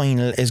B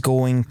final is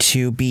going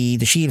to be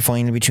the Shield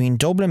final between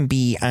Dublin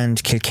B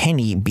and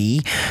Kilkenny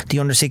B. The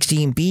under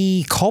 16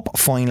 B Cup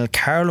final,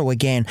 Carlow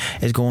again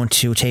is going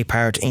to take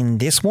part in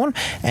this one,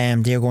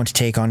 and they're going to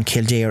take on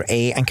Kildare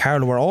A, and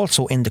Carlow are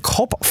also in the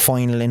Cup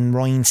final in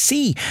Ryan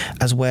C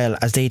as well,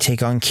 as they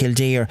take on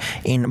Kildare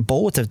in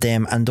both of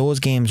them, and those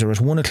games are at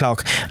 1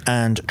 o'clock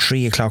and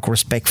 3 o'clock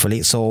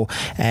respectfully. So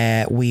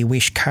we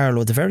wish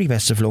Carlow the very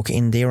best of luck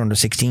in their under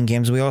 16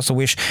 games. We also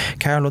wish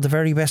Carlow the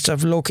very best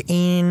of luck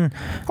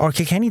or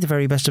Kilkenny the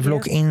very best of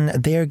luck in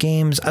their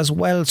games as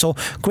well. So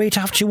great to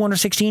have two under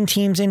 16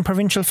 teams in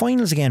provincial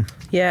finals again.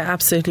 Yeah,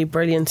 absolutely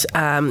brilliant.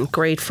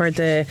 Great for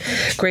the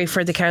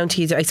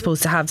counties, I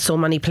suppose, to have so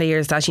many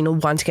players that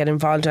want to get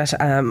involved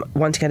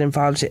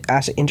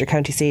at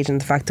inter-county stage,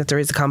 and the fact that there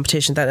is a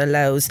competition that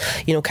allows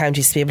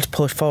counties to be able to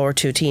put forward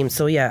two teams.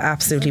 So yeah,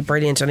 absolutely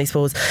brilliant. And I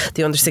suppose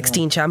the under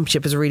 16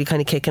 championship is really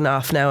kind of kicking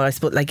off now. I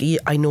suppose,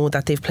 I know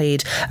that they've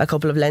played a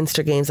couple of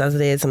Leinster games as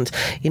it is, and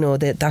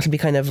that'll be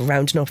kind of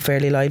rounding up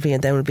fairly lively,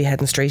 and then we'll be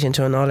heading straight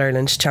into an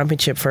All-Ireland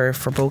championship for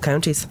both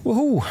counties.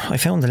 Woohoo! I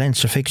found the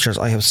Leinster fixtures.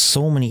 I have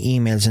so many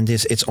emails in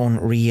this, it's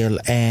unreal.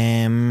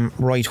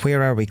 Right,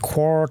 where are we?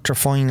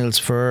 Quarterfinals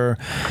for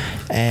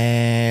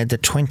the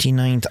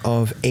 29th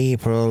of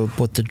April,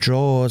 but the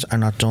draws are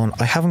not done.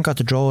 I haven't got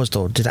the draws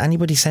though. Did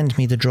anybody send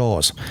me the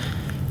draws?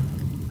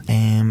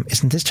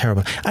 Isn't this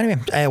terrible? Anyway,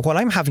 while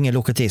I'm having a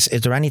look at this,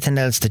 is there anything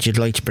else that you'd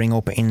like to bring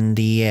up in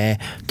the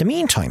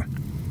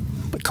meantime?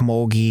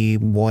 Camogie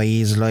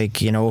wise,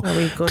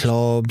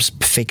 clubs,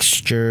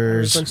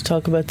 fixtures. Are we going to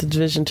talk about the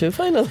Division 2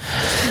 final?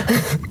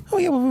 Oh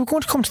yeah, well, we're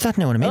going to come to that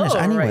now in a minute.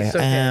 Anyway, right,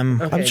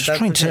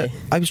 okay.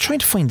 I was trying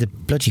to find the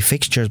bloody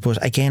fixtures,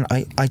 but again,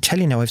 I tell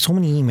you now, I have so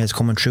many emails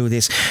coming through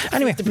this.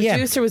 Anyway, if the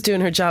producer was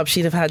doing her job,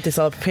 she'd have had this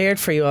all prepared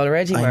for you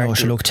already. I know.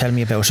 Look, tell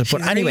me about it. She's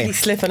but anyway, really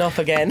slipping up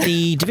again.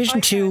 The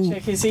Division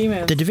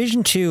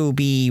 2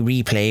 B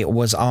replay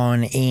was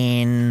on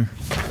in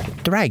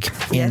the Rag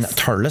in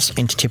Thurles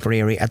into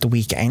Tipperary at the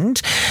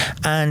weekend,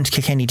 and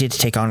Kilkenny did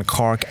take on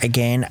Cork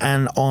again,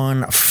 and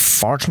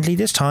unfortunately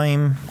this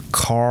time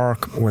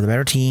Cork were the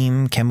better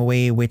team, came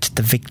away with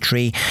the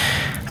victory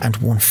and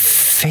won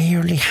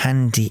fairly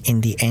handy in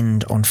the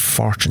end,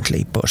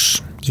 unfortunately.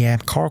 But Yeah,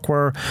 Cork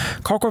were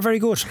very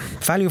good.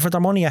 Value for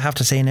their money, I have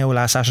to say now,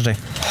 last Saturday.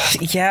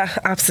 Yeah,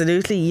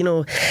 absolutely. You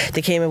know,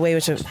 they came away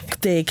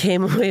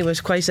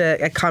with quite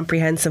a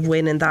comprehensive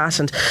win in that.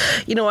 And,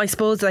 you know, I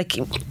suppose, like,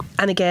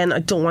 and again, I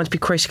don't want to be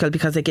critical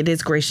because, like, it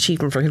is a great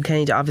achievement for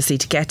Kilkenny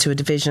to get to a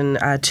Division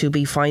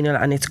 2B final,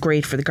 and it's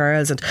great for the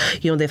girls. And,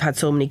 you know, they've had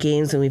so many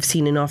games and we've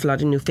seen an awful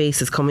lot of new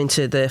faces come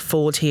into the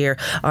fold here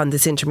on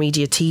this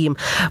intermediate team.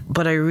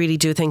 But I really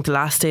do think the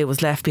last day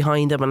was left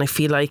behind them, and I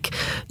feel like,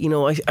 you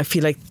know, I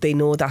feel like they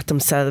know that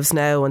themselves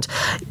now. And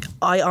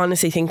I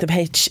honestly think the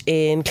pitch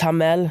in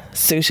Clonmel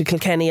suited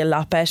Kilkenny a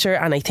lot better,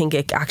 and I think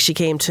it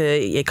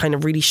kind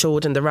of really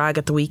showed in the rag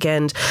at the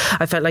weekend.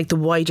 I felt like the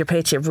wider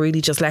pitch, it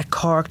really just let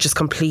Cork just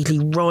completely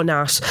run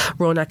at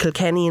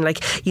Kilkenny. And,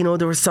 like, you know,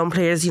 there were some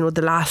players, you know,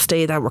 the last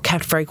day that were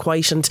kept very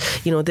quiet, and,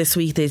 you know, this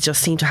week they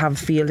just seem to have a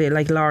feel.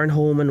 Like Lauren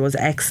Holman was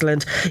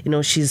excellent. You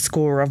know, she's a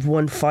scorer of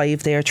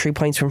 1-5 there, 3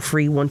 points from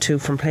free,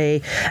 1-2 from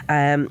play.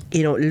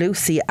 You know,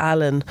 Lucy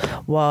Allen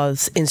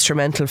was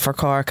instrumental for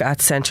Cork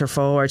at centre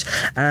forward.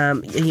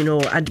 You know,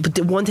 but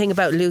the one thing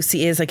about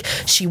Lucy is, like,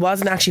 she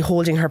wasn't actually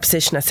holding her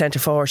position at centre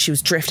forward. She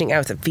was drifting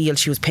out the field.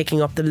 She was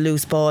picking up the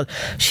loose ball.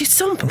 She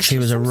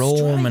was a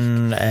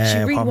Roman. She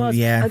really was.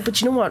 Yeah.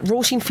 But you know what?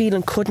 Róisín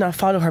Phelan could not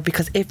follow her,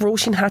 because if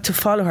Róisín had to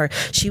follow her,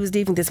 she was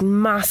leaving this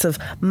massive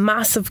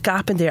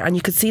gap in there, and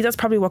you could see that's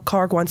probably what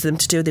Cork wanted them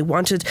to do. They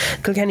wanted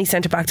Kilkenny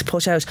centre back to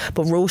push out,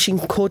 but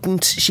Róisín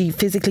couldn't. She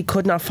physically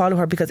could not follow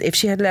her, because if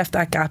she had left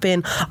that gap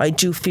in, I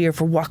do fear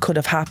for what could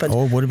have happened.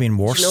 Oh, it would have been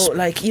worse. You know,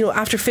 like, you know,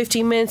 after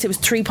 15 minutes it was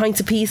 3 points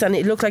apiece, and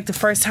it looked like the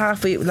first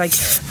half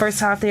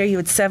there you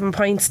had 7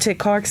 points to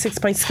Cork, 6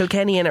 points to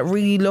Kilkenny, and it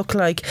really looked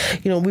like,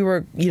 you know, we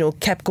were, you know,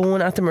 kept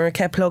going at them or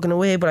kept plugging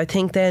away. But I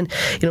think then,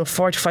 you know,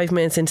 45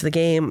 minutes into the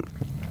game,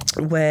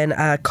 when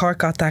Cork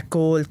got that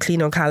goal,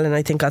 Clean O'Callaghan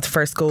I think got the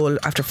first goal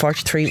after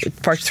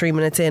 43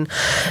 minutes in,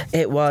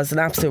 it was an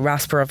absolute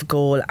rasper of a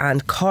goal,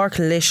 and Cork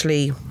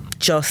literally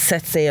just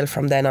set sail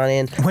from then on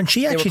in. When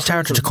she actually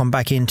started to come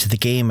back into the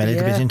game a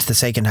little bit into the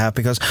second half,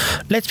 because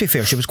let's be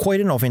fair, she was quite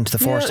enough into the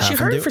first half. She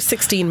hurt for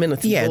 16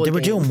 minutes. Yeah, they were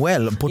doing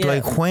well, but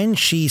like when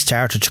she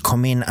started to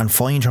come in and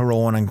find her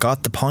own and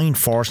got the point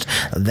first,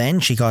 then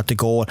she got the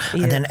goal,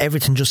 and then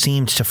everything just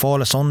seemed to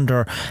fall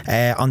asunder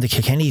on the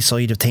Kilkenny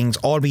side of things,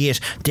 albeit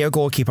their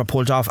goalkeeper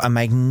pulled off a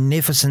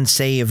magnificent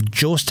save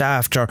just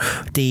after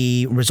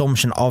the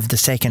resumption of the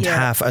second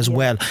half as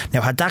well.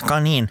 Now, had that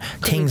gone in,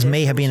 things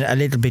may have been a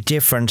little bit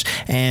different,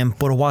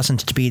 but it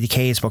wasn't to be the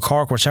case. But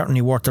Cork were certainly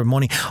worth their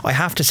money. I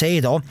have to say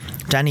though,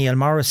 Danielle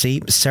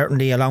Morrissey,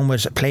 certainly along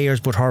with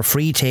players, but her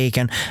free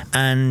taking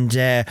and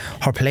her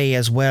play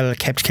as well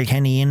kept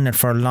Kilkenny in it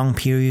for long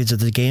periods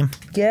of the game.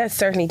 Yeah, it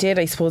certainly did.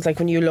 I suppose, like,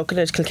 when you look at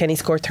it, Kilkenny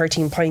scored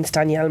 13 points,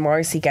 Danielle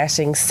Morrissey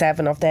getting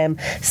 7 of them,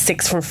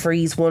 6 from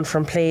frees, 1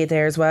 from play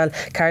there as well.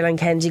 Caroline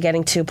Kenji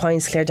getting 2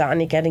 points, Claire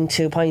Donnelly getting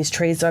 2 points,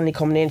 Trace Donnelly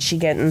coming in, she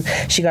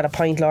got a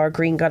point, Laura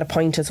Green got a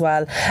point as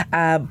well.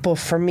 But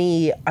for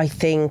me, I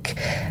think,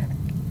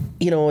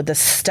 you know, the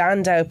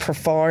standout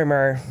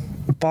performer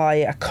by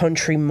a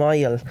country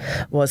mile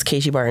was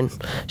Katie Byrne.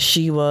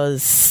 She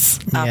was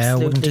I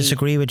wouldn't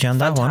disagree with you on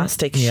that one.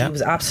 Fantastic. She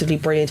was absolutely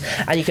brilliant,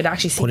 and you could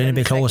actually see. Put in a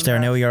bit close there.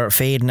 Now you're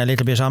fading a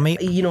little bit on me.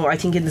 You know, I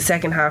think in the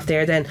second half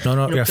there, then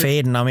you're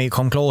fading on me.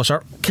 Come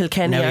closer.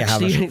 Kilkenny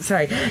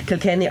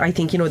Kilkenny. I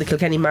think, you know, the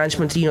Kilkenny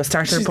management, you know,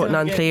 started putting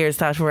on players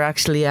that were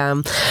actually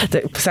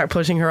start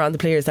putting her on the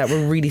players that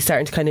were really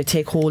starting to kind of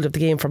take hold of the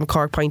game from a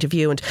Cork point of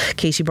view. And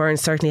Katie Byrne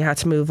certainly had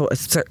to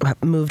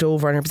moved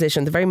over in her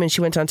position. The very minute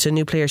she went on to a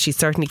new player, she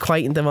certainly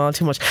quietened them all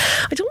too much.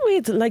 I don't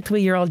really like the way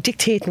you're all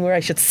dictating where I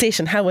should sit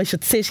and how I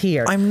should sit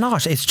here. I'm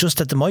not. It's just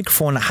that the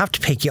microphone, I have to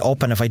pick you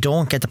up, and if I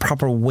don't get the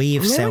proper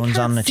wave sounds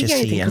on it, you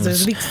see.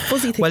 There's a big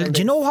fuzzy thing. Well, do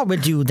you know what we'll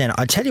do then?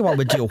 I'll tell you what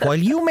we'll do. While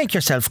you make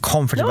yourself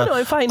comfortable,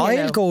 I'm fine.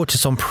 I'll go to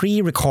some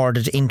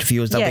pre-recorded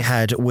interviews that we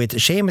had with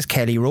Seamus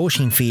Kelly,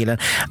 Róisín Phelan,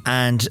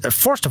 and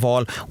first of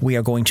all, we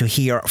are going to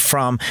hear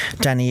from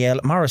Danielle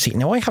Morrissey.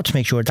 Now, I have to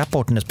make sure that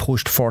button is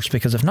pushed first,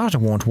 because if not,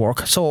 it won't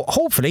work. So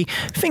hopefully,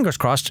 fingers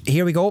crossed,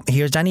 here we go.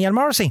 Here's Danielle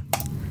Morrissey.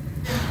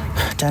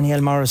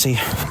 Danielle Morrissey,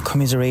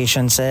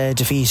 commiserations,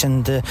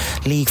 defeating the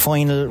league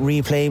final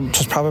replay. It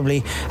was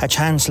probably a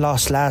chance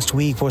lost last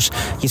week, but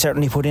you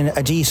certainly put in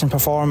a decent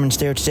performance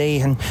there today,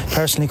 and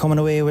personally coming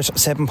away with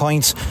 7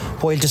 points.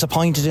 While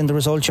disappointed in the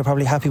result, you're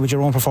probably happy with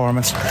your own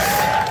performance.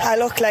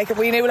 Look, like,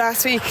 we knew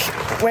last week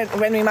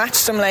when we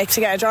matched them, like,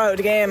 to get a draw out of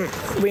the game,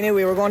 we knew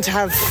we were going to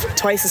have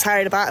twice as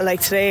hard a battle.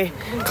 Like today,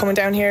 coming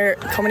down here,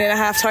 coming in at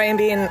half time,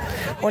 being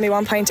only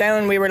 1 point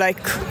down, we were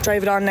like,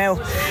 drive it on now.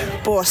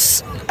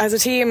 But as a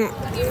team,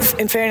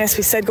 in fairness,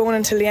 we said going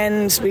until the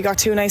end, we got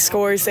 2 nice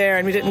scores there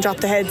and we didn't drop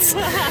the heads.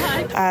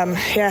 I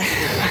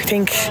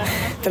think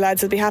the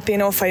lads will be happy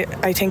enough.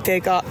 I think they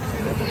got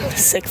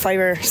 5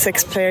 or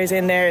 6 players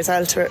in there as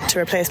well to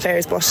replace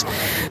players. But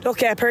look,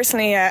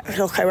 personally, I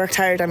worked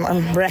hard.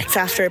 I'm wrecked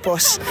after it,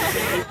 but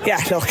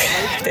look,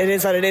 it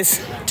is what it is.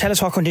 Tell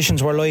us what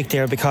conditions were like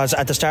there, because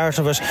at the start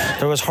of it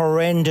there was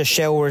horrendous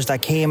showers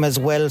that came as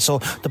well, so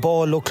the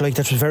ball looked like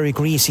that was very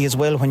greasy as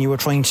well when you were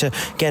trying to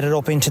get it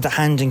up into the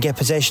hand and get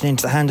possession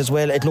into the hand as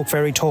well. It looked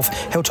very tough.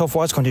 How tough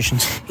was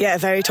conditions? Yeah,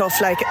 very tough.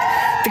 Like,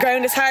 the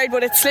ground is hard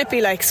but it's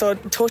slippy, like, so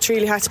touch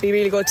really had to be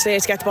really good today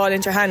to get the ball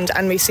into your hand,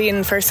 and we seen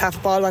in the first half the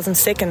ball wasn't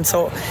sticking,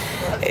 so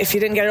if you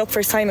didn't get it up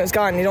first time it was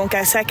gone. You don't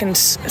get a second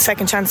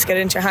chance to get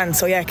it into your hand.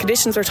 So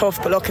conditions were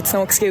tough, but look, it's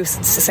no excuse.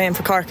 It's the same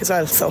for Cork as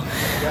well. So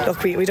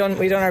look, we done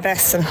our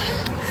best, and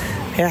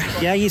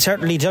yeah, you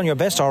certainly done your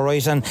best, all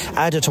right, and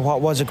added to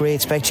what was a great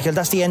spectacle.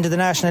 That's the end of the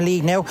National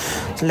League now.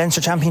 The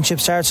Leinster Championship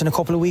starts in a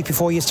couple of weeks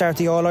before you start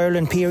the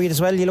All-Ireland period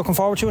as well. You looking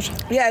forward to it?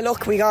 Yeah,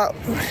 look, we got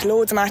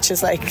loads of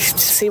matches, like, to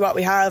see what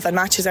we have, and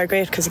matches are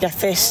great because you get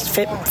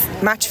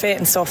match fit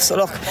and stuff. So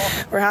look,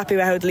 we're happy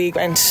with how the league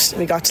went.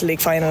 We got to the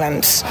league final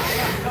and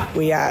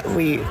we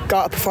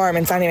got a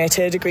performance anyway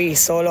to a degree,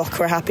 so look,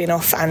 we're happy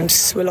enough, and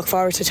we'll look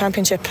forward to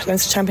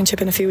Leinster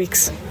Championship in a few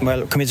weeks.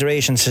 Well,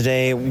 commiserations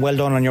today. Well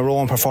done on your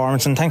own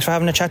performance, and thanks for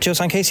having a chat to us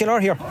on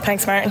KCLR here.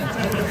 Thanks, Martin.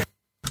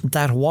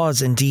 That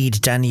was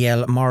indeed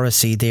Danielle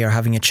Morrissey there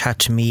having a chat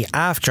to me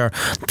after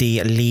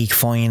the league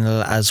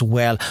final as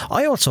well.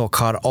 I also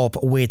caught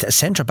up with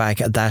centre back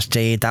that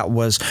day. That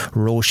was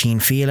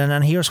Róisín Phelan,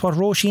 and here's what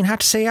Róisín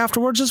had to say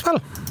afterwards as well.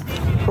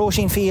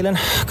 Róisín Phelan,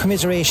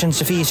 commiserations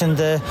defeating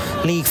the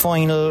league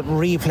final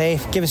replay.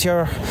 Give us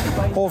your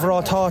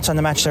overall thoughts on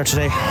the match there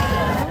today.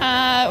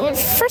 Well,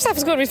 first half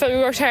was good. We felt we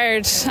worked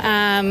hard.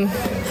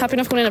 Happy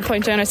enough going in a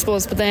point down, I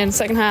suppose, but then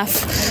second half,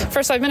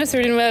 first 5 minutes we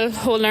were doing well,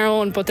 holding our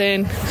own, but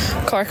then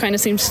Cork kind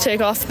of seemed to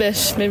take off a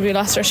bit. Maybe we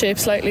lost our shape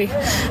slightly.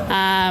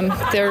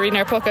 They were reading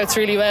our puck outs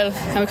really well,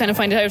 and we kind of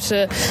found it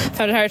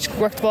hard to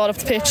work the ball up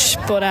the pitch,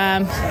 but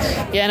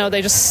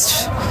they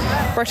just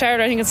worked hard,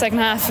 I think, in the second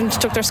half and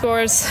took their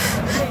scores.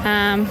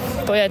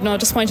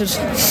 Disappointed.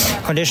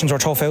 Conditions were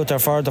tough out there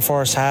for the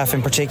first half,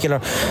 in particular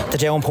the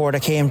downpour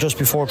that came just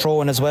before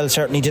throwing as well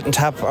certainly didn't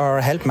help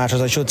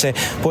matters, I should say,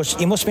 but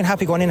you must have been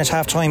happy going in at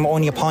half time,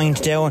 only a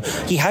point down.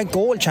 He had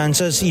goal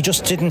chances, he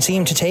just didn't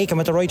seem to take them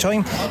at the right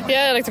time.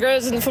 Yeah, like the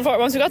girls in the full forward,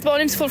 once we got the ball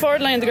into the full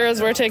forward line, the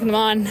girls were taking them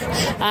on.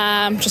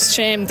 Just a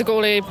shame the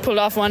goalie pulled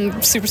off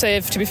one super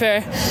save, to be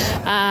fair,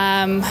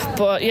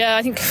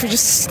 I think we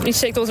just need to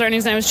take those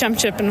learnings now as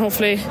championship and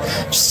hopefully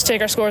just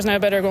take our scores now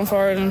better going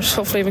forward, and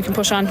hopefully we can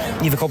push on.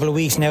 You have a couple of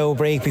weeks now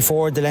break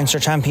before the Leinster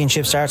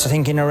Championship starts, I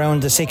think in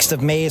around the 6th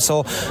of May,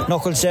 so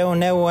knuckles down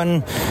now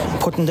and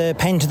putting the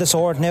pen to the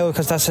sword now,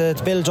 because that's a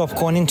build up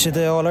going into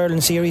the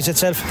All-Ireland series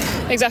itself.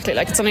 Exactly,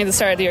 like it's only the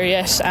start of the year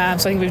yet, so I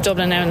think we've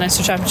Dublin now and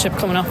Leinster Championship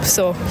coming up,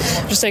 so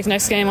just take the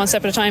next game one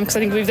step at a time, because I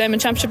think we've them in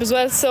Championship as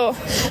well, so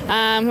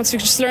once we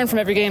just learn from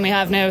every game we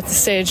have now at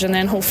this stage, and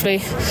then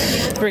hopefully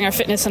bring our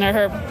fitness and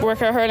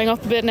work our hurling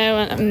up a bit now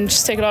and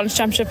just take it on to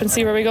Championship and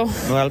see where we go.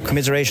 Well,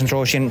 commiserations,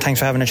 Róisín, thanks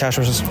for having a chat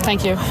with us.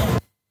 Thank you.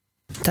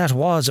 That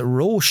was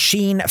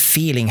Róisín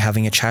Phelan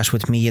having a chat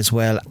with me as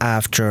well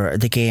after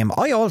the game.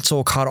 I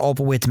also caught up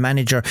with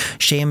manager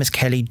Seamus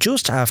Kelly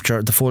just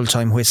after the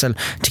full-time whistle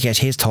to get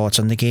his thoughts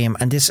on the game,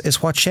 and this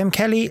is what Shem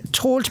Kelly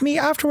told me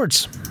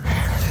afterwards.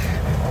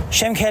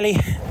 Shem Kelly,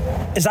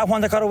 is that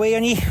one that got away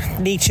on you?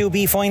 League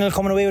 2B final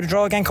coming away with a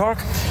draw against Cork?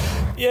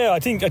 Yeah, I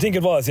think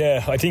it was,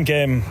 yeah. I think,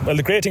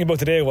 the great thing about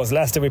today was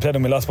last day we played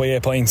them, we lost by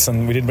 8 points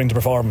and we didn't bring the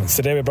performance.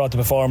 Today we brought the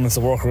performance,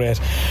 the work rate,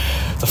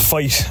 the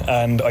fight,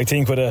 and I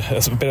think with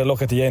a bit of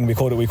luck at the end we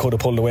could have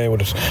pulled away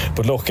with it.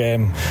 But look,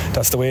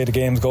 that's the way the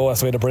games go,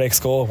 that's the way the breaks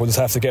go. We'll just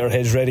have to get our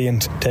heads ready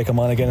and take them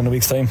on again in a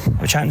week's time. We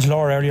were chatting to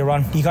Laura earlier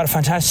on. You got a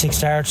fantastic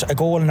start, a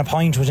goal and a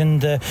point within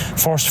the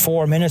first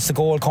 4 minutes, the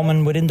goal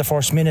coming within the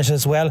first minute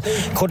as well.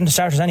 Couldn't have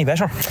started any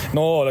better.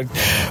 No,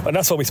 and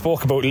that's what we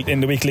spoke about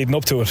in the week leading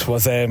up to it,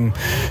 was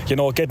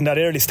getting that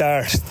early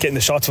start, getting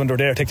the shots when they're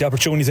there, take the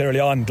opportunities early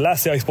on. The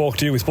last day I spoke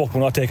to you, we spoke about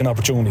not taking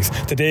opportunities.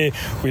 Today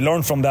we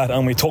learned from that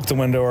and we took them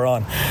when they were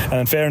on, and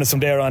in fairness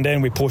from there on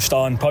then we pushed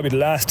on. Probably the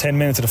last 10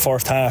 minutes of the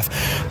first half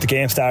the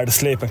game started to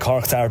slip and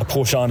Cork started to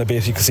push on a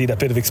bit. You could see that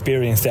bit of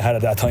experience they had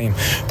at that time,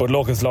 but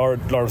look, as Laura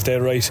was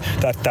there right,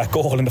 that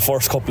goal in the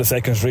first couple of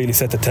seconds really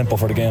set the tempo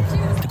for the game.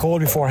 The goal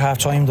before half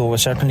time though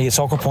was certainly a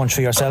sucker punch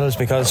for yourselves,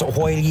 because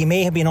while you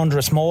may have been under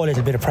a small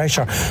little bit of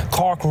pressure,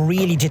 Cork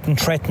really didn't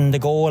threaten the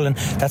goal, and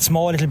that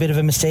small little bit of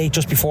a mistake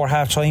just before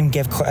half time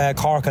gave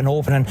Cork an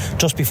opening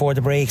just before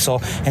the break, so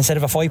instead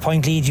of a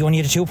 5-point lead you only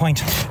had a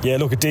 2-point. Yeah,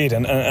 look, it did,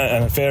 and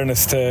in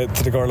fairness to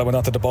the girl that went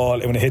onto the ball,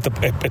 when it hit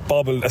it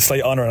bobbled a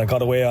slight on her and it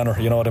got away on her,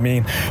 you know what I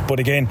mean. But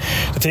again,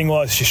 the thing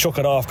was she shook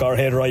it off, got her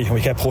head right, and we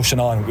kept pushing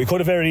on. We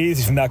could have very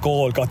easy from that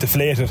goal got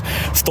deflated,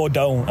 stood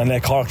down and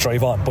let Cork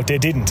drive on, but they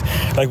didn't.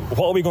 Like,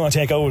 what are we going to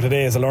take out of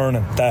today is a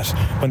learning that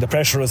when the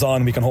pressure is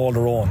on we can hold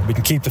our own, we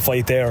can keep the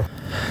fight there.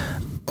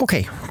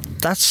 Okay,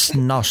 that's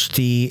not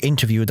the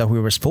interview that we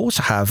were supposed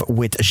to have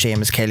with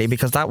Seamus Kelly,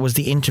 because that was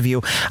the interview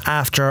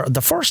after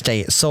the first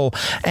day. So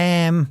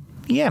I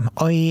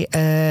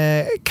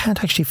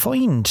can't actually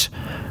find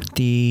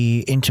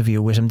the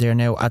interview with him there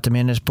now at the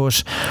minute.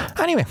 But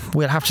anyway,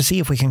 we'll have to see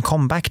if we can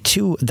come back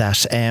to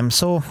that.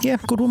 So yeah,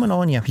 good woman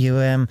Áine.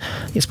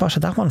 You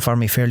spotted that one for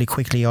me fairly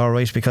quickly,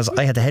 alright, because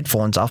I had the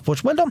headphones off,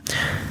 but well done.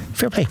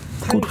 Fair play.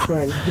 Good.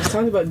 Thanks, he was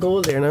talking about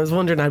goal there and I was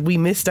wondering, had we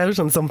missed out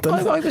on something?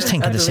 I was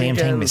thinking the same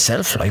thing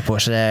myself, like, but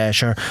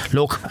sure.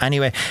 Look,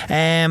 anyway,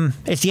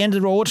 it's the end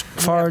of the road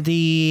for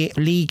the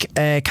league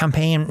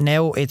campaign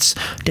now. It's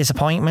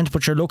disappointment,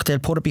 but sure, look, they'll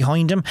put it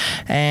behind them.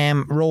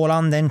 Roll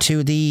on then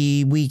to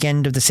the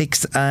weekend of the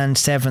 6th and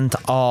 7th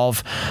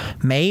of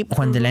May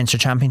when the Leinster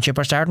Championship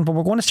are starting. But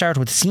we're going to start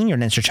with the Senior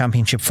Leinster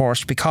Championship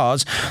first,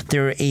 because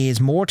there is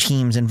more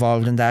teams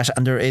involved in that,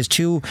 and there is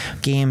 2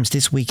 games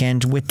this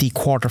weekend with the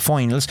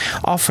quarter-finals.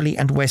 Offaly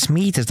and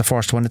Westmeath is the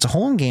first one. It's a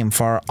home game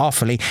for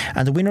Offaly,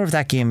 and the winner of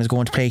that game is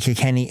going to play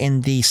Kilkenny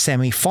in the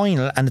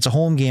semi-final, and it's a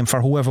home game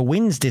for whoever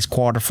wins this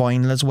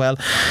quarter-final as well.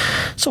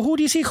 So who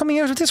do you see coming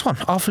out of this one,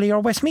 Offaly or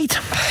Westmeath?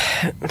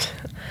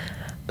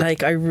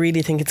 Like, I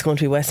really think it's going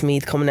to be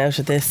Westmeath coming out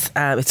of this.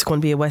 It's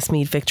going to be a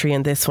Westmeath victory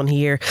in this one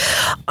here.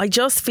 I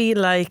just feel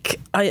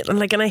like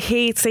and I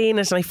hate saying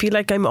it, and I feel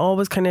like I'm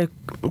always kind of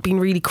being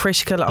really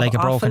critical of like a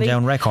broken Offaly.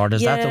 Down record,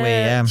 is that the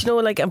way? Yeah. You know,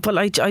 like, but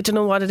I don't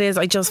know what it is.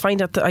 I just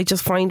find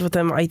with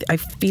them, I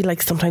feel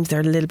like sometimes they're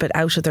a little bit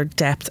out of their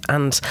depth,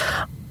 and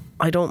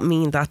I don't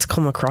mean that to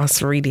come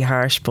across really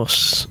harsh,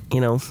 but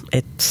you know,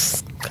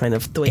 it's kind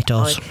of the way it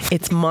does.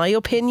 It's my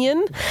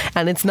opinion,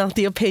 and it's not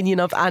the opinion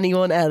of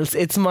anyone else.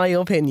 It's my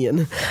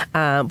opinion.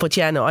 But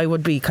yeah, no, I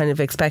would be kind of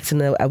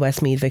expecting a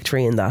Westmeath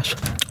victory in that.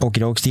 Okie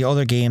dokes. The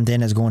other game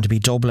then is going to be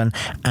Dublin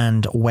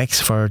and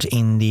Wexford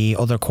in the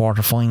other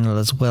quarter final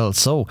as well.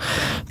 So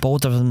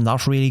both of them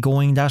not really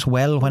going that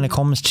well when it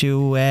comes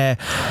to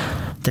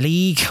the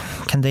league.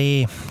 Can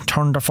they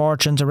turn their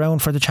fortunes around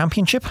for the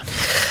championship?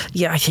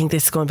 Yeah, I think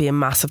this is going to be a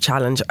massive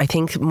challenge. I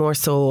think more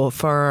so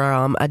for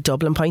a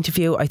Dublin point of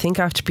view. I think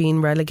after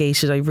being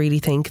relegated, I really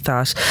think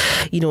that,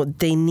 you know,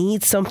 they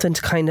need something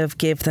to kind of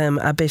give them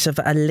a bit of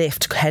a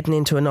lift heading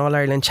into an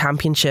All-Ireland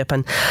championship.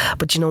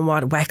 But you know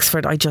what,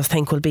 Wexford, I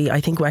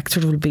think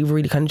Wexford will be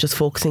really kind of just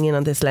focusing in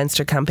on this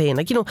Leinster campaign.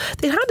 Like, you know,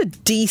 they had a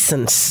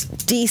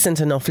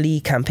decent enough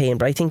league campaign,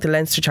 but I think the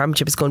Leinster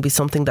championship is going to be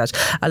something that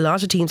a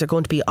lot of teams are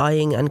going to be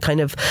eyeing and kind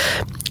of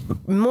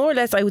more or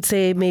less, I would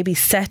say, maybe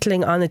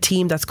settling on a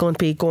team that's going to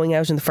be going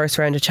out in the first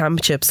round of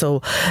championship.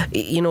 So,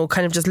 you know,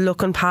 kind of just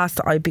looking past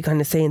that, I'd be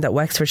kind of saying that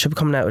Wexford should be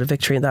coming out with a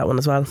victory in that one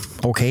as well.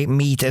 Okay,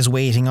 Meath is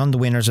waiting on the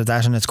winners of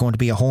that, and it's going to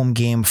be a home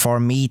game for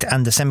Meath,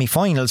 and the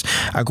semi-finals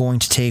are going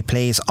to take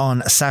place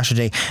on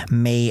Saturday,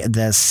 May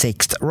the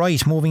 6th.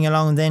 Right, moving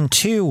along then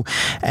to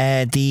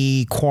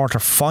the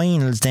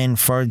quarter-finals then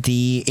for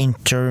the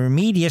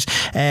intermediate.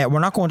 We're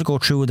not going to go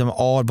through them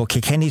all, but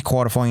Kilkenny's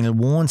quarter-final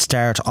won't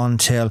start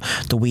until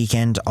the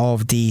weekend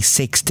of the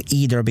 6th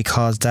either,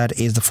 because that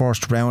is the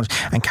first round,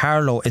 and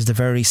Carlow is the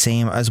very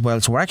same as well.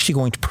 So we're actually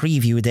going to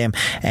preview them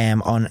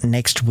on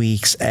next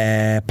week's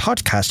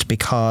podcast,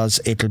 because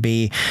it'll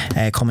be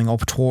coming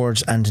up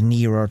towards and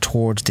nearer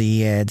towards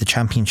the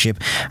championship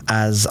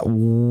as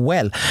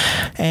well.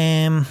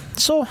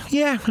 So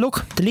yeah,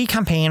 look, the league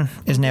campaign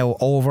is now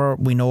over.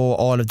 We know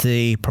all of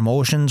the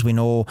promotions, we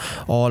know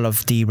all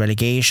of the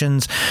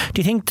relegations.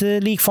 Do you think the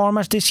league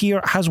format this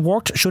year has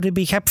worked? Should it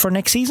be kept for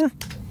next season?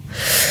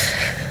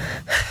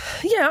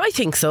 Yeah, I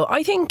think so.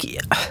 I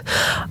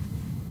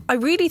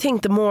really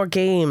think the more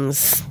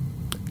games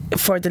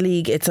for the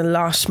league, it's a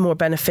lot more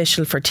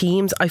beneficial for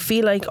teams. I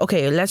feel like,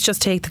 okay, let's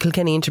just take the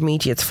Kilkenny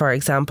Intermediates for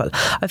example.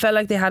 I felt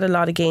like they had a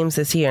lot of games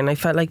this year, and I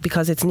felt like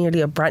because it's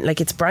nearly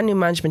it's brand new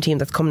management team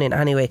that's coming in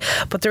anyway,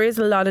 but there is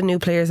a lot of new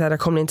players that are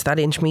coming into that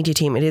intermediate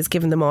team. It is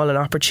giving them all an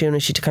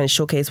opportunity to kind of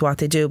showcase what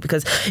they do,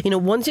 because, you know,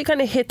 once you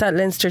kind of hit that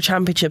Leinster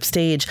Championship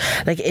stage,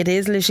 like, it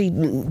is literally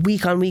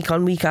week on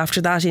week after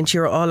that into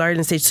your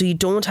All-Ireland stage, so you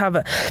don't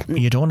have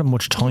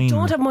much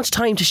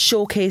time to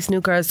showcase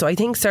new girls. So I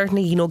think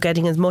certainly, you know,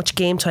 getting as much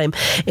game time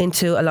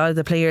into a lot of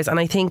the players, and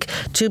I think,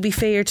 to be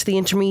fair to the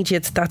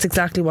intermediates, that's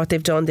exactly what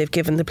they've done. They've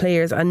given the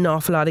players an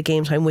awful lot of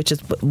game time, which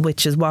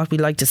is what we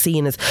like to see.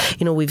 And is,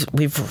 you know,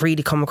 we've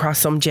really come across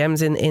some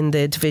gems in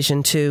the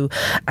Division 2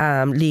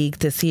 league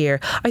this year.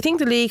 I think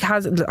the league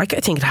has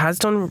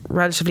done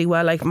relatively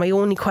well. Like, my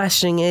only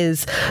questioning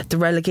is the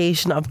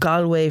relegation of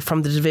Galway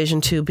from the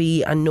Division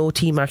 2B and no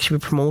team actually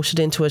promoted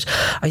into it.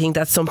 I think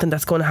that's something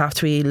that's going to have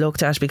to be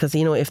looked at, because,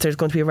 you know, if there's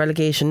going to be a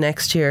relegation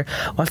next year,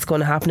 what's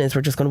going to happen is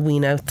we're just going to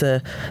wean out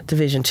the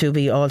Division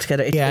 2B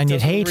altogether. And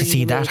you'd hate to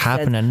see that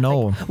happening. No.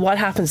 Like, what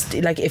happens,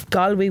 like, if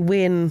Galway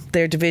win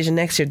their division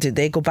next year, did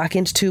they go back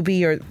into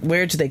 2B, or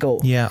where do they go?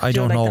 Yeah, I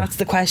don't know. That's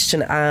the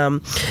question.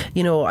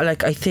 You know,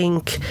 like, I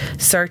think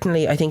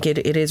certainly, I think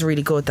it is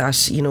really good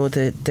that, you know,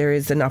 there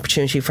is an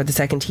opportunity for the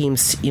second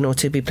teams, you know,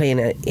 to be playing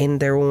in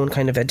their own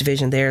kind of a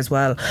division there as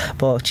well.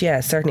 But yeah,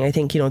 certainly I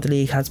think, you know, the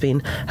league has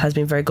been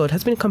very good.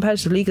 Has been a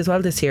competitive league as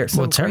well this year.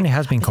 So it certainly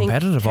has been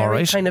competitive, all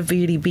right. Kind of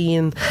really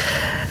being,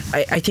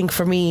 I think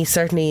for me,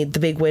 certainly the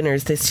big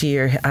winners this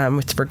year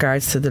with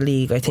regards to the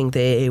league, I think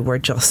they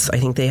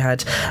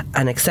had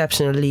an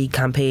exceptional league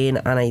campaign,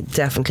 and I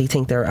definitely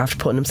think they're after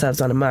putting themselves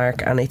on a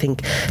mark, and I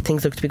think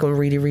things look to be going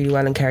really, really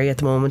well in Kerry at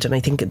the moment, and I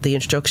think the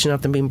introduction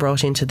of them being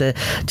brought into the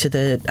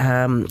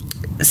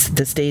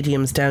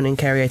stadiums down in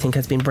Kerry, I think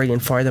has been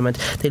brilliant for them, and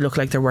they look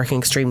like they're working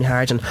extremely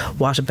hard, and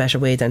what a better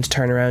way than to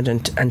turn around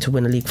and to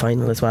win a league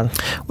final as well.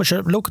 Well,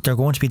 sure, look, they're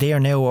going to be there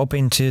now up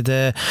into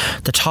the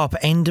top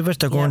end of it.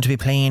 They're going to be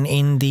playing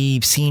in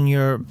the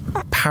senior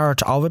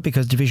part of it,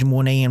 because Division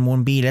 1A and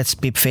 1B, let's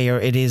be fair,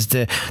 it is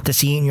the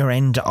senior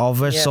end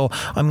of it. So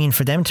I mean,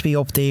 for them to be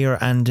up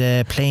there and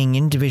playing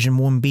in Division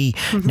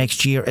 1B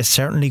next year is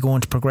certainly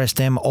going to progress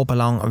them up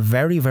along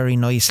very, very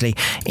nicely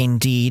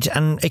indeed,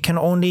 and it can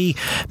only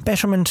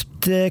betterment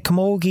the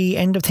Camogie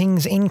end of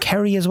things in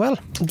Kerry as well.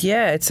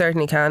 Yeah, it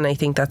certainly can. I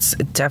think that's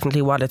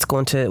definitely what it is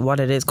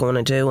going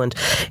to do, and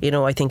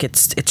I think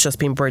it's just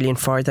been brilliant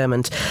for them,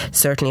 and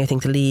certainly I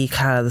think the league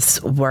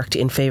has worked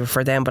in favour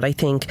for them, but I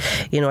think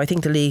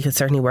the league has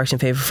certainly worked in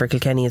favour for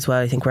Kilkenny as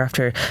well. I think we're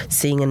after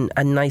seeing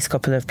a nice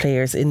couple of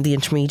players in the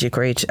intermediate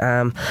grade,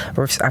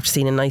 we're after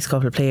seeing a nice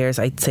couple of players.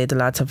 I'd say the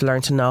lads have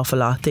learnt an awful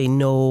lot. They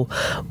know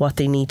what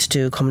they need to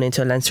do coming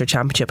into a Leinster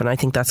Championship, and I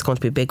think that's going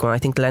to be a big one. I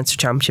think the Leinster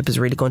Championship is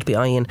really going to be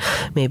eyeing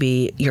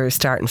maybe you're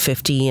starting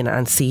 15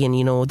 and seeing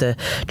the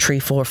 3,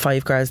 4,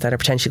 5 girls that are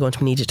potentially going to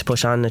be needed to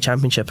push on the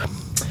championship.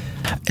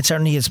 It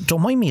certainly is.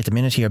 Don't mind me at the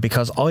minute here,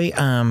 because I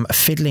am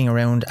fiddling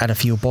around at a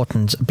few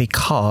buttons,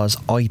 because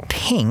I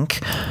think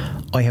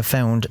I have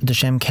found the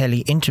Shem Kelly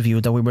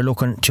interview that we were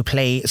looking to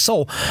play.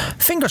 So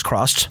fingers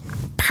crossed,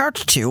 part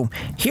 2,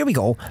 here we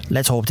go.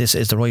 Let's hope this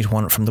is the right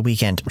one from the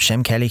weekend.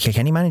 Shem Kelly,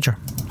 Kilkenny manager.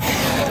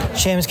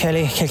 Seamus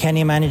Kelly,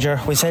 Kilkenny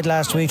manager. We said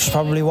last week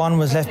probably one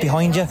was left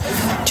behind you.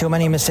 Too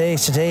many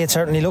mistakes today. It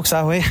certainly looks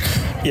that way.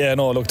 Yeah,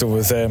 no, look, there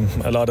was a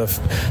lot of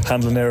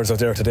handling errors out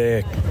there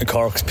today.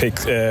 Cork's pick,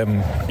 they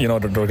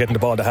were getting the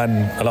ball to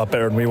hand a lot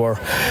better than we were,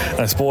 and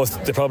I suppose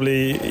they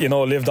probably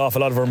lived off a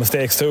lot of our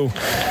mistakes too.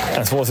 And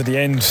I suppose at the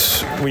end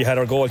we had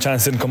our goal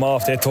chance, didn't come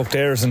off, they took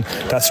theirs, and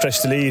that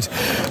stretched the lead.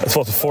 I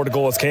suppose before the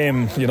goals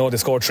came, they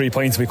scored 3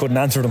 points, we couldn't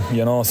answer them,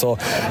 so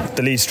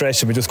the lead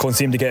stretched and we just couldn't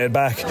seem to get it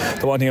back.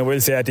 The one thing I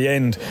will say at the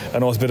end, I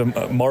know it's a bit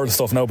of moral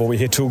stuff now, but we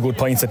hit 2 good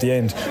points at the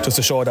end, just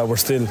to show that we're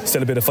still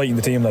a bit of fight in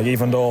the team,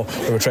 even though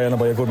we were trailing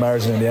by a good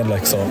margin in the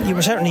end. So you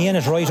were certainly in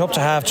it right up to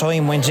half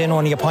time, went in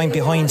only a point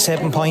behind,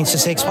 7 points to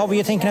 6. What were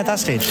you thinking at that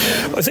stage?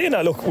 I was saying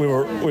that, look, we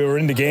were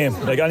in the game.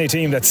 Any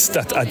team that's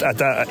at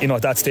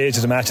that stage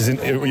of the match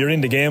you're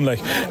in the game,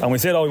 and we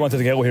said all we wanted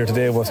to get over here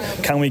today was,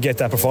 can we get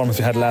that performance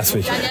we had last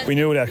week? We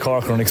knew that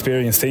Cork were an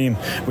experienced team.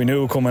 We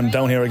knew coming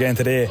down here again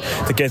today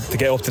to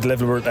get up to the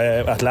level we were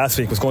at last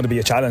week was going to be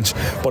a challenge,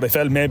 but I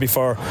felt maybe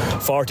for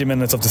 40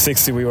 minutes of the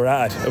 60 we were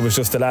at, it was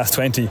just the last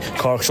 20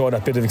 Cork showed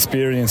that bit of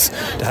experience,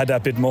 they had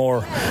that bit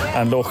more,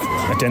 and look,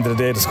 at the end of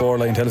the day the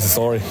scoreline tells the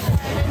story.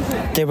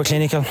 They were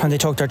clinical and they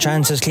took their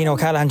chances. Clean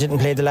O'Callaghan didn't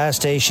play the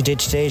last day, she did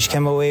today. She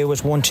came away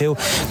with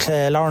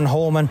 1-2. Lauren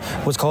Holman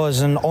was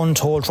causing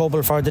untold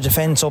trouble for the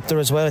defence up there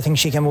as well. I think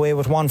she came away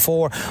with 1-4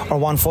 or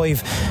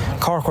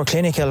 1-5. Cork were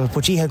clinical,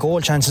 but she had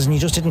goal chances and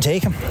you just didn't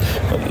take them.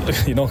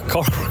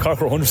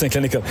 Cork were 100%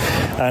 clinical,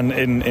 and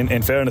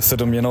in fairness to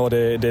them,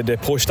 they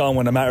pushed on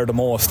when it mattered the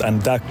most,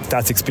 and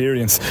that's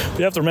experience. But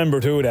you have to remember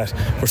too that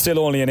we're still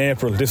only in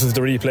April. This is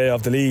the replay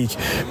of the league.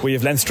 We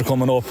have Leinster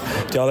coming up.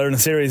 The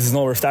All-Ireland series is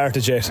nowhere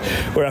started yet.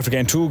 We're after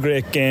getting 2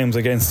 great games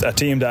against a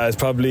team that is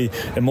probably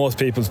in most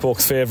people's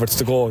books favourites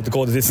to go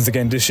the distance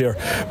again this year.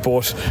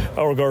 But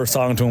our girls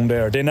talking to them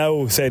there, they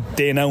now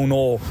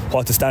know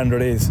what the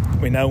standard is.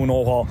 We now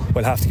know what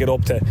we'll have to get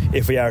up to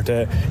if we are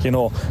to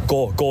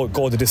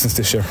go the distance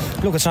this year.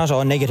 Look, it's not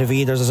all negative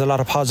either. There's a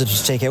lot of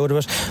positives to take out of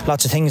it,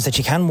 lots of things that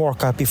you can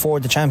work at before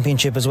the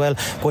championship as well,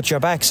 but your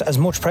backs, as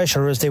much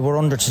pressure as they were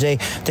under today,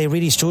 they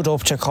really stood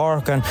up to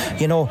Cork, and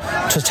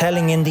to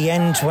telling in the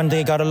end when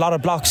they got a lot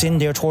of blocks in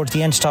there towards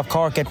the end, stop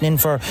Cork getting in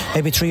for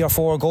maybe 3 or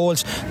 4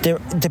 goals. They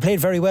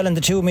played very well, and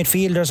the 2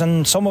 midfielders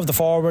and some of the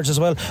forwards as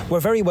well were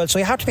very well, so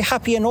you have to be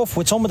happy enough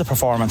with some of the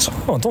performance.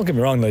 Oh, don't get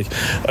me wrong,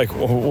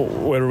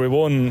 whether we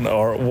won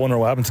or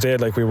what happened today,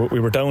 we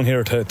were down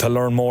here to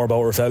learn more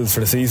about ourselves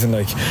for the season.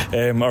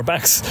 Our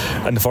backs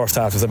in the first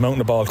half was a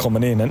mountain of ball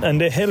coming in,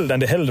 and they held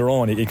their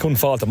own. You couldn't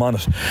fault them on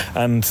it,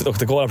 and look,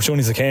 the goal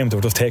opportunities that came, they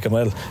were just taken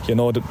well.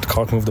 The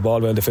Cork moved the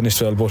ball well, they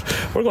finished well, but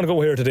we're going to go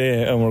here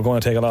today and we're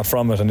going to take a lot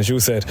from it, and as you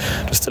said,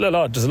 there's a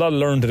lot of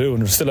learning to do,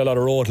 and there's still a lot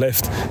of road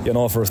left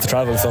for us to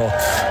travel. So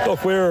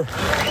look, we're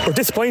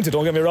disappointed,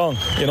 don't get me wrong,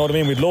 you know what I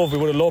mean. We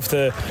would have loved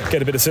to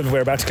get a bit of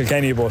silverware back to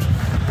Kilkenny, but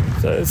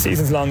the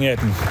season's long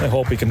yet, and I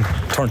hope we can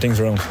turn things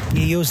around.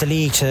 You use the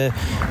league to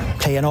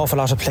play an awful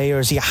lot of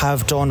players. You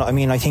have done, I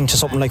mean, I think to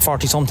something like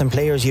 40 something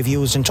players you've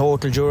used in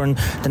total during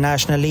the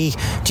National League.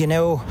 Do you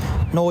now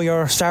know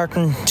your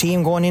starting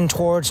team going in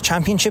towards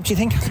championship, do you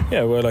think?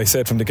 Yeah, well, I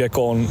said from the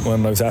get-go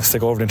when I was asked to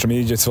take over the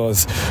intermediates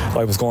was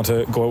I was going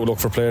to go out and look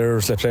for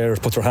players, let players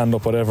put their hand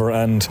up, whatever,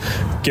 and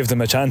give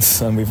them a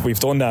chance, and we've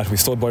done that. We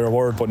stood by our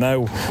word, but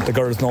now the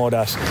girls know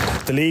that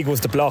the league was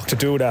the block to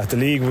do that. The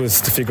league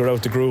was to figure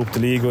out the group, the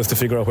league was to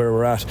figure out where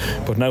we're at,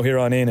 but now here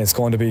on in it's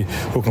going to be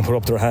who can put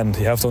up their hand.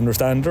 You have to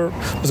understand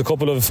there's a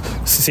couple of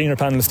senior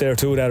panelists there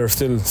too that are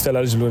still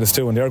eligible with us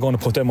too, and they're going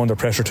to put them under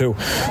pressure too,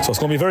 so it's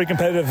going to be a very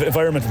competitive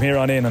environment from here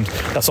on in, and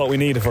that's what we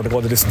need for to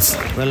go the distance.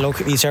 Well, look,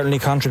 you certainly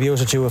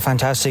contributed to a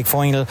fantastic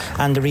final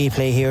and the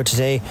replay here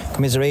today.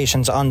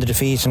 Commiserations on the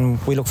defeat,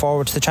 and we look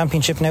forward to the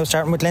championship now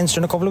starting with Leinster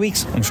in a couple of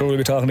weeks. I'm sure we'll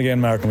be talking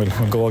again, Mark, and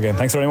we'll go again.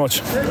 Thanks very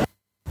much.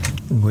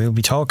 We'll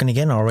be talking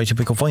again, alright, if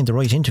we could find the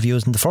right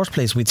interviews in the first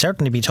place. We'd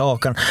certainly be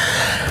talking.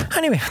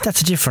 Anyway,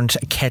 that's a different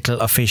kettle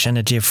of fish and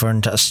a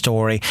different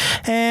story.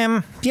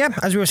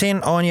 As we were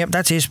saying, Áine,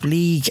 that's it.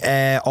 League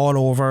all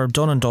over,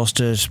 done and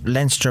dusted.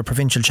 Leinster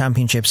Provincial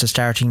Championships are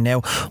starting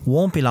now.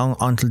 Won't be long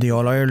until the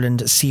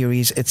All-Ireland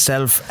series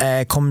itself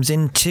comes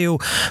into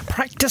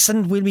practice,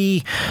 and we'll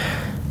be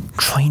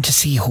trying to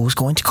see who's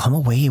going to come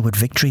away with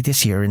victory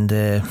this year in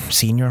the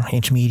senior,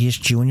 intermediate,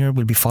 junior.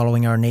 We'll be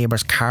following our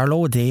neighbours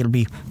Carlow. They'll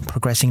be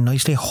progressing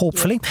nicely,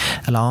 hopefully,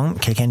 along.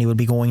 Kilkenny will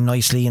be going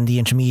nicely in the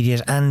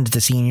intermediate and the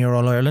senior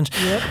All-Ireland.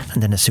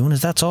 And then as soon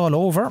as that's all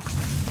over,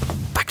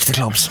 back to the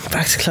clubs.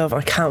 Back to the club.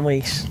 I can't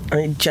wait.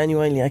 I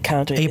genuinely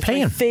can't wait. Are you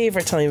playing? It's my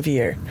favourite time of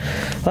year.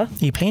 What?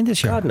 Are you playing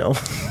this year? God, no.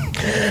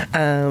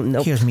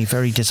 No. Here's me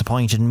very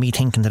disappointed in me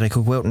thinking that I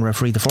could go out and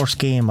referee the first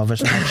game of it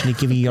and actually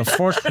give you your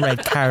first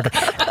red card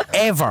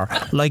ever,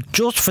 like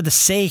just for the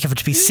sake of it,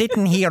 to be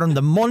sitting here on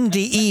the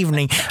Monday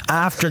evening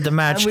after the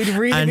match, and we'd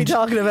really be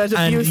talking about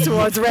abuse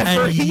towards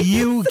referees, and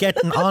you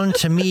getting on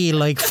to me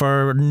like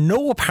for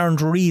no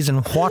apparent reason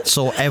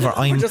whatsoever.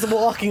 I'm just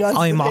walking on.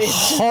 I'm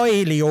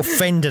highly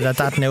offended at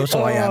that now,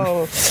 so I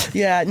am.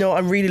 Yeah, no,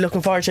 I'm really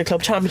looking forward to the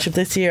club championship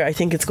this year. I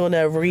think it's going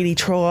to really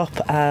throw up.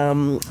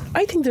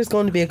 I think there's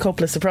going to be a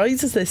couple of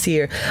surprises this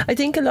year. I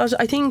think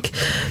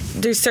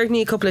there's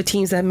certainly a couple of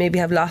teams that maybe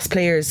have lost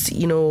players,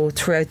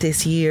 throughout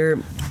this year.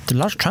 A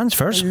lot of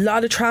transfers. A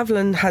lot of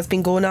travelling has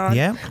been going on.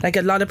 Yeah. Like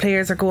a lot of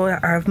players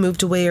have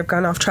moved away or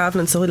gone off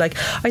travelling. So I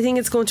think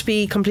it's going to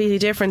be completely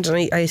different,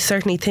 and I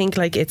certainly think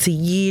it's a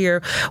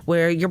year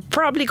where you're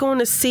probably going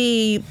to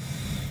see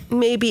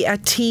maybe a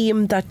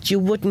team that you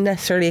wouldn't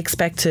necessarily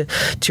expect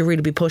to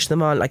really be pushing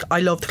them on. Like, I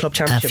love the club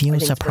championship. A few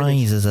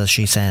surprises, as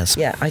she says.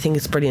 Yeah, I think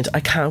it's brilliant. I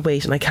can't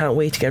wait, and I can't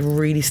wait to get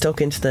really stuck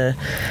into the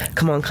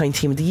Camán Caint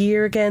team of the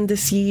year again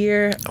this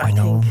year. I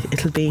know think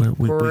it'll be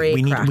great.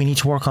 We need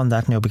to work on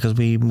that now, because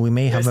we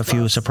may have a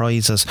few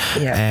surprises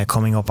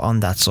coming up on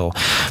that. So,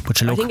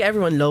 but I think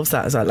everyone loves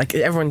that as well. Like,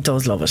 everyone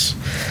does love it.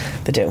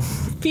 They do.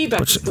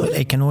 Feedback, but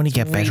it can only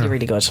get better. Really,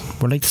 really good.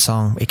 We're like the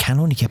song. It can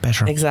only get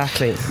better.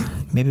 Exactly.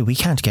 Maybe we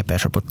can't get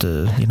better, but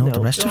the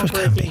rest of it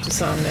can be.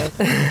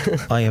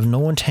 I have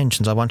no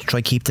intentions. I want to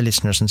try keep the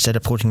listeners instead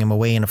of putting them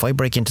away, and if I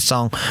break into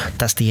song,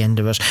 that's the end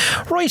of it.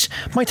 Right,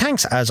 my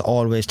thanks as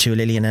always to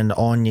Lillian and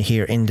Áine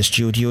here in the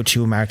studio,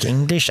 to Mark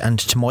English and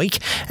to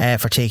Mike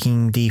for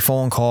taking the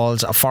phone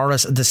calls for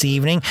us this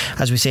evening.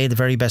 As we say, the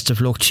very best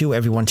of luck to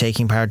everyone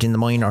taking part in the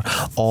minor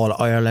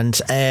All-Ireland.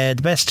 The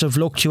best of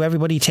luck to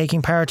everybody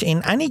taking part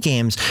in any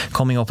games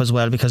coming up as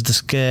well, because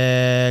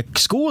the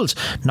schools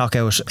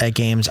knockout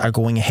games are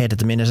going ahead at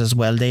the minute as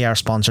well. They are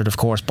sponsored, of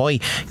course, by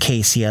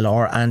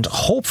KCLR, and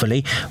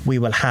hopefully we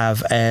will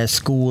have a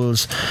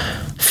schools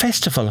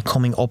festival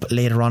coming up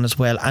later on as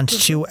well. And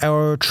to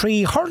our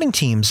 3 hurling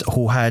teams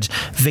who had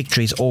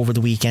victories over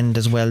the weekend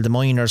as well, the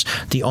minors,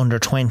 the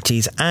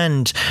under-20s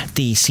and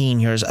the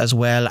seniors as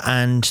well.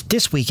 And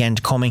this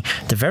weekend coming,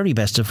 the very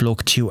best of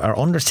luck to our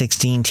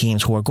under-16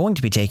 teams who are going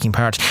to be taking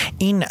part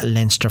in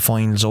Leinster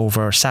finals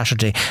over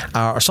Saturday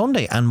or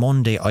Sunday and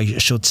Monday, I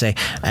should say.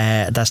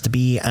 That's the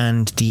B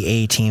and the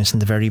A teams,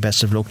 and the very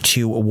best of luck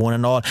to one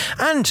and all.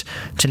 And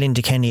to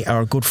Linda Kenny,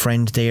 our good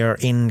friend there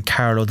in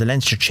Carlow, the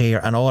Leinster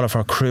chair, and all of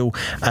our crew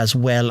as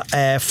well,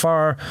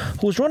 for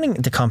who's running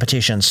the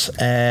competitions.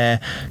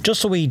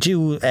 Just so we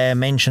do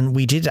mention,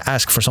 we did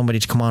ask for somebody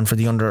to come on for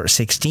the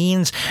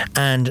under-16s,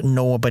 and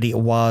nobody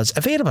was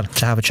available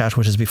to have a chat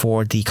with us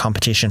before the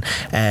competition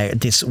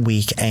this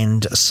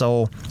weekend.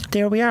 So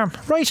there we are.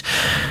 Right,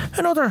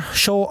 another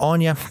show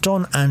on you,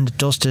 done and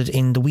dusted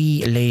in the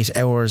wee late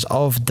hours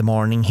of the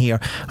morning here.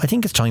 I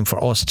think it's time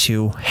for us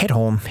to head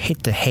home,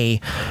 hit the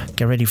hay,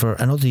 get ready for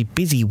another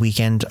busy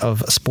weekend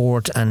of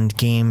sport and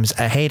games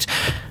ahead.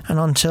 And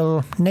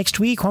until next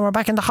week, when we're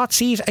back in the hot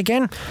seat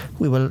again,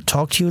 we will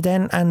talk to you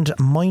then, and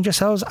mind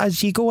yourselves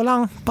as you go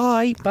along.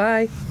 Bye.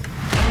 Bye.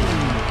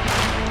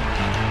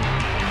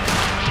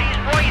 She's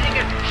riding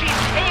it.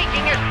 She's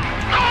taking it.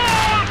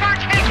 Goal for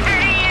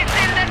Kilkenny. It's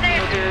in the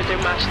net. They're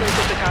matched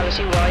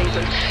physicality wise,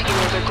 and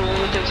they're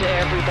going with them to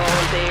every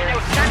ball there.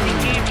 Outstanding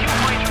game, 2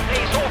 points from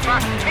play so far.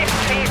 Missed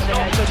pace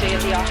though. A good day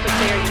in the office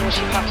there.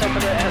 She popped up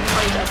with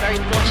a very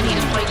much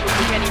needed point with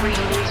Kilkenny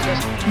really needed it.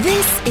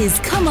 This is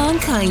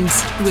Camán Caint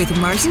with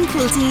Martin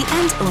Quilty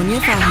and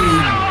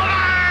Áine.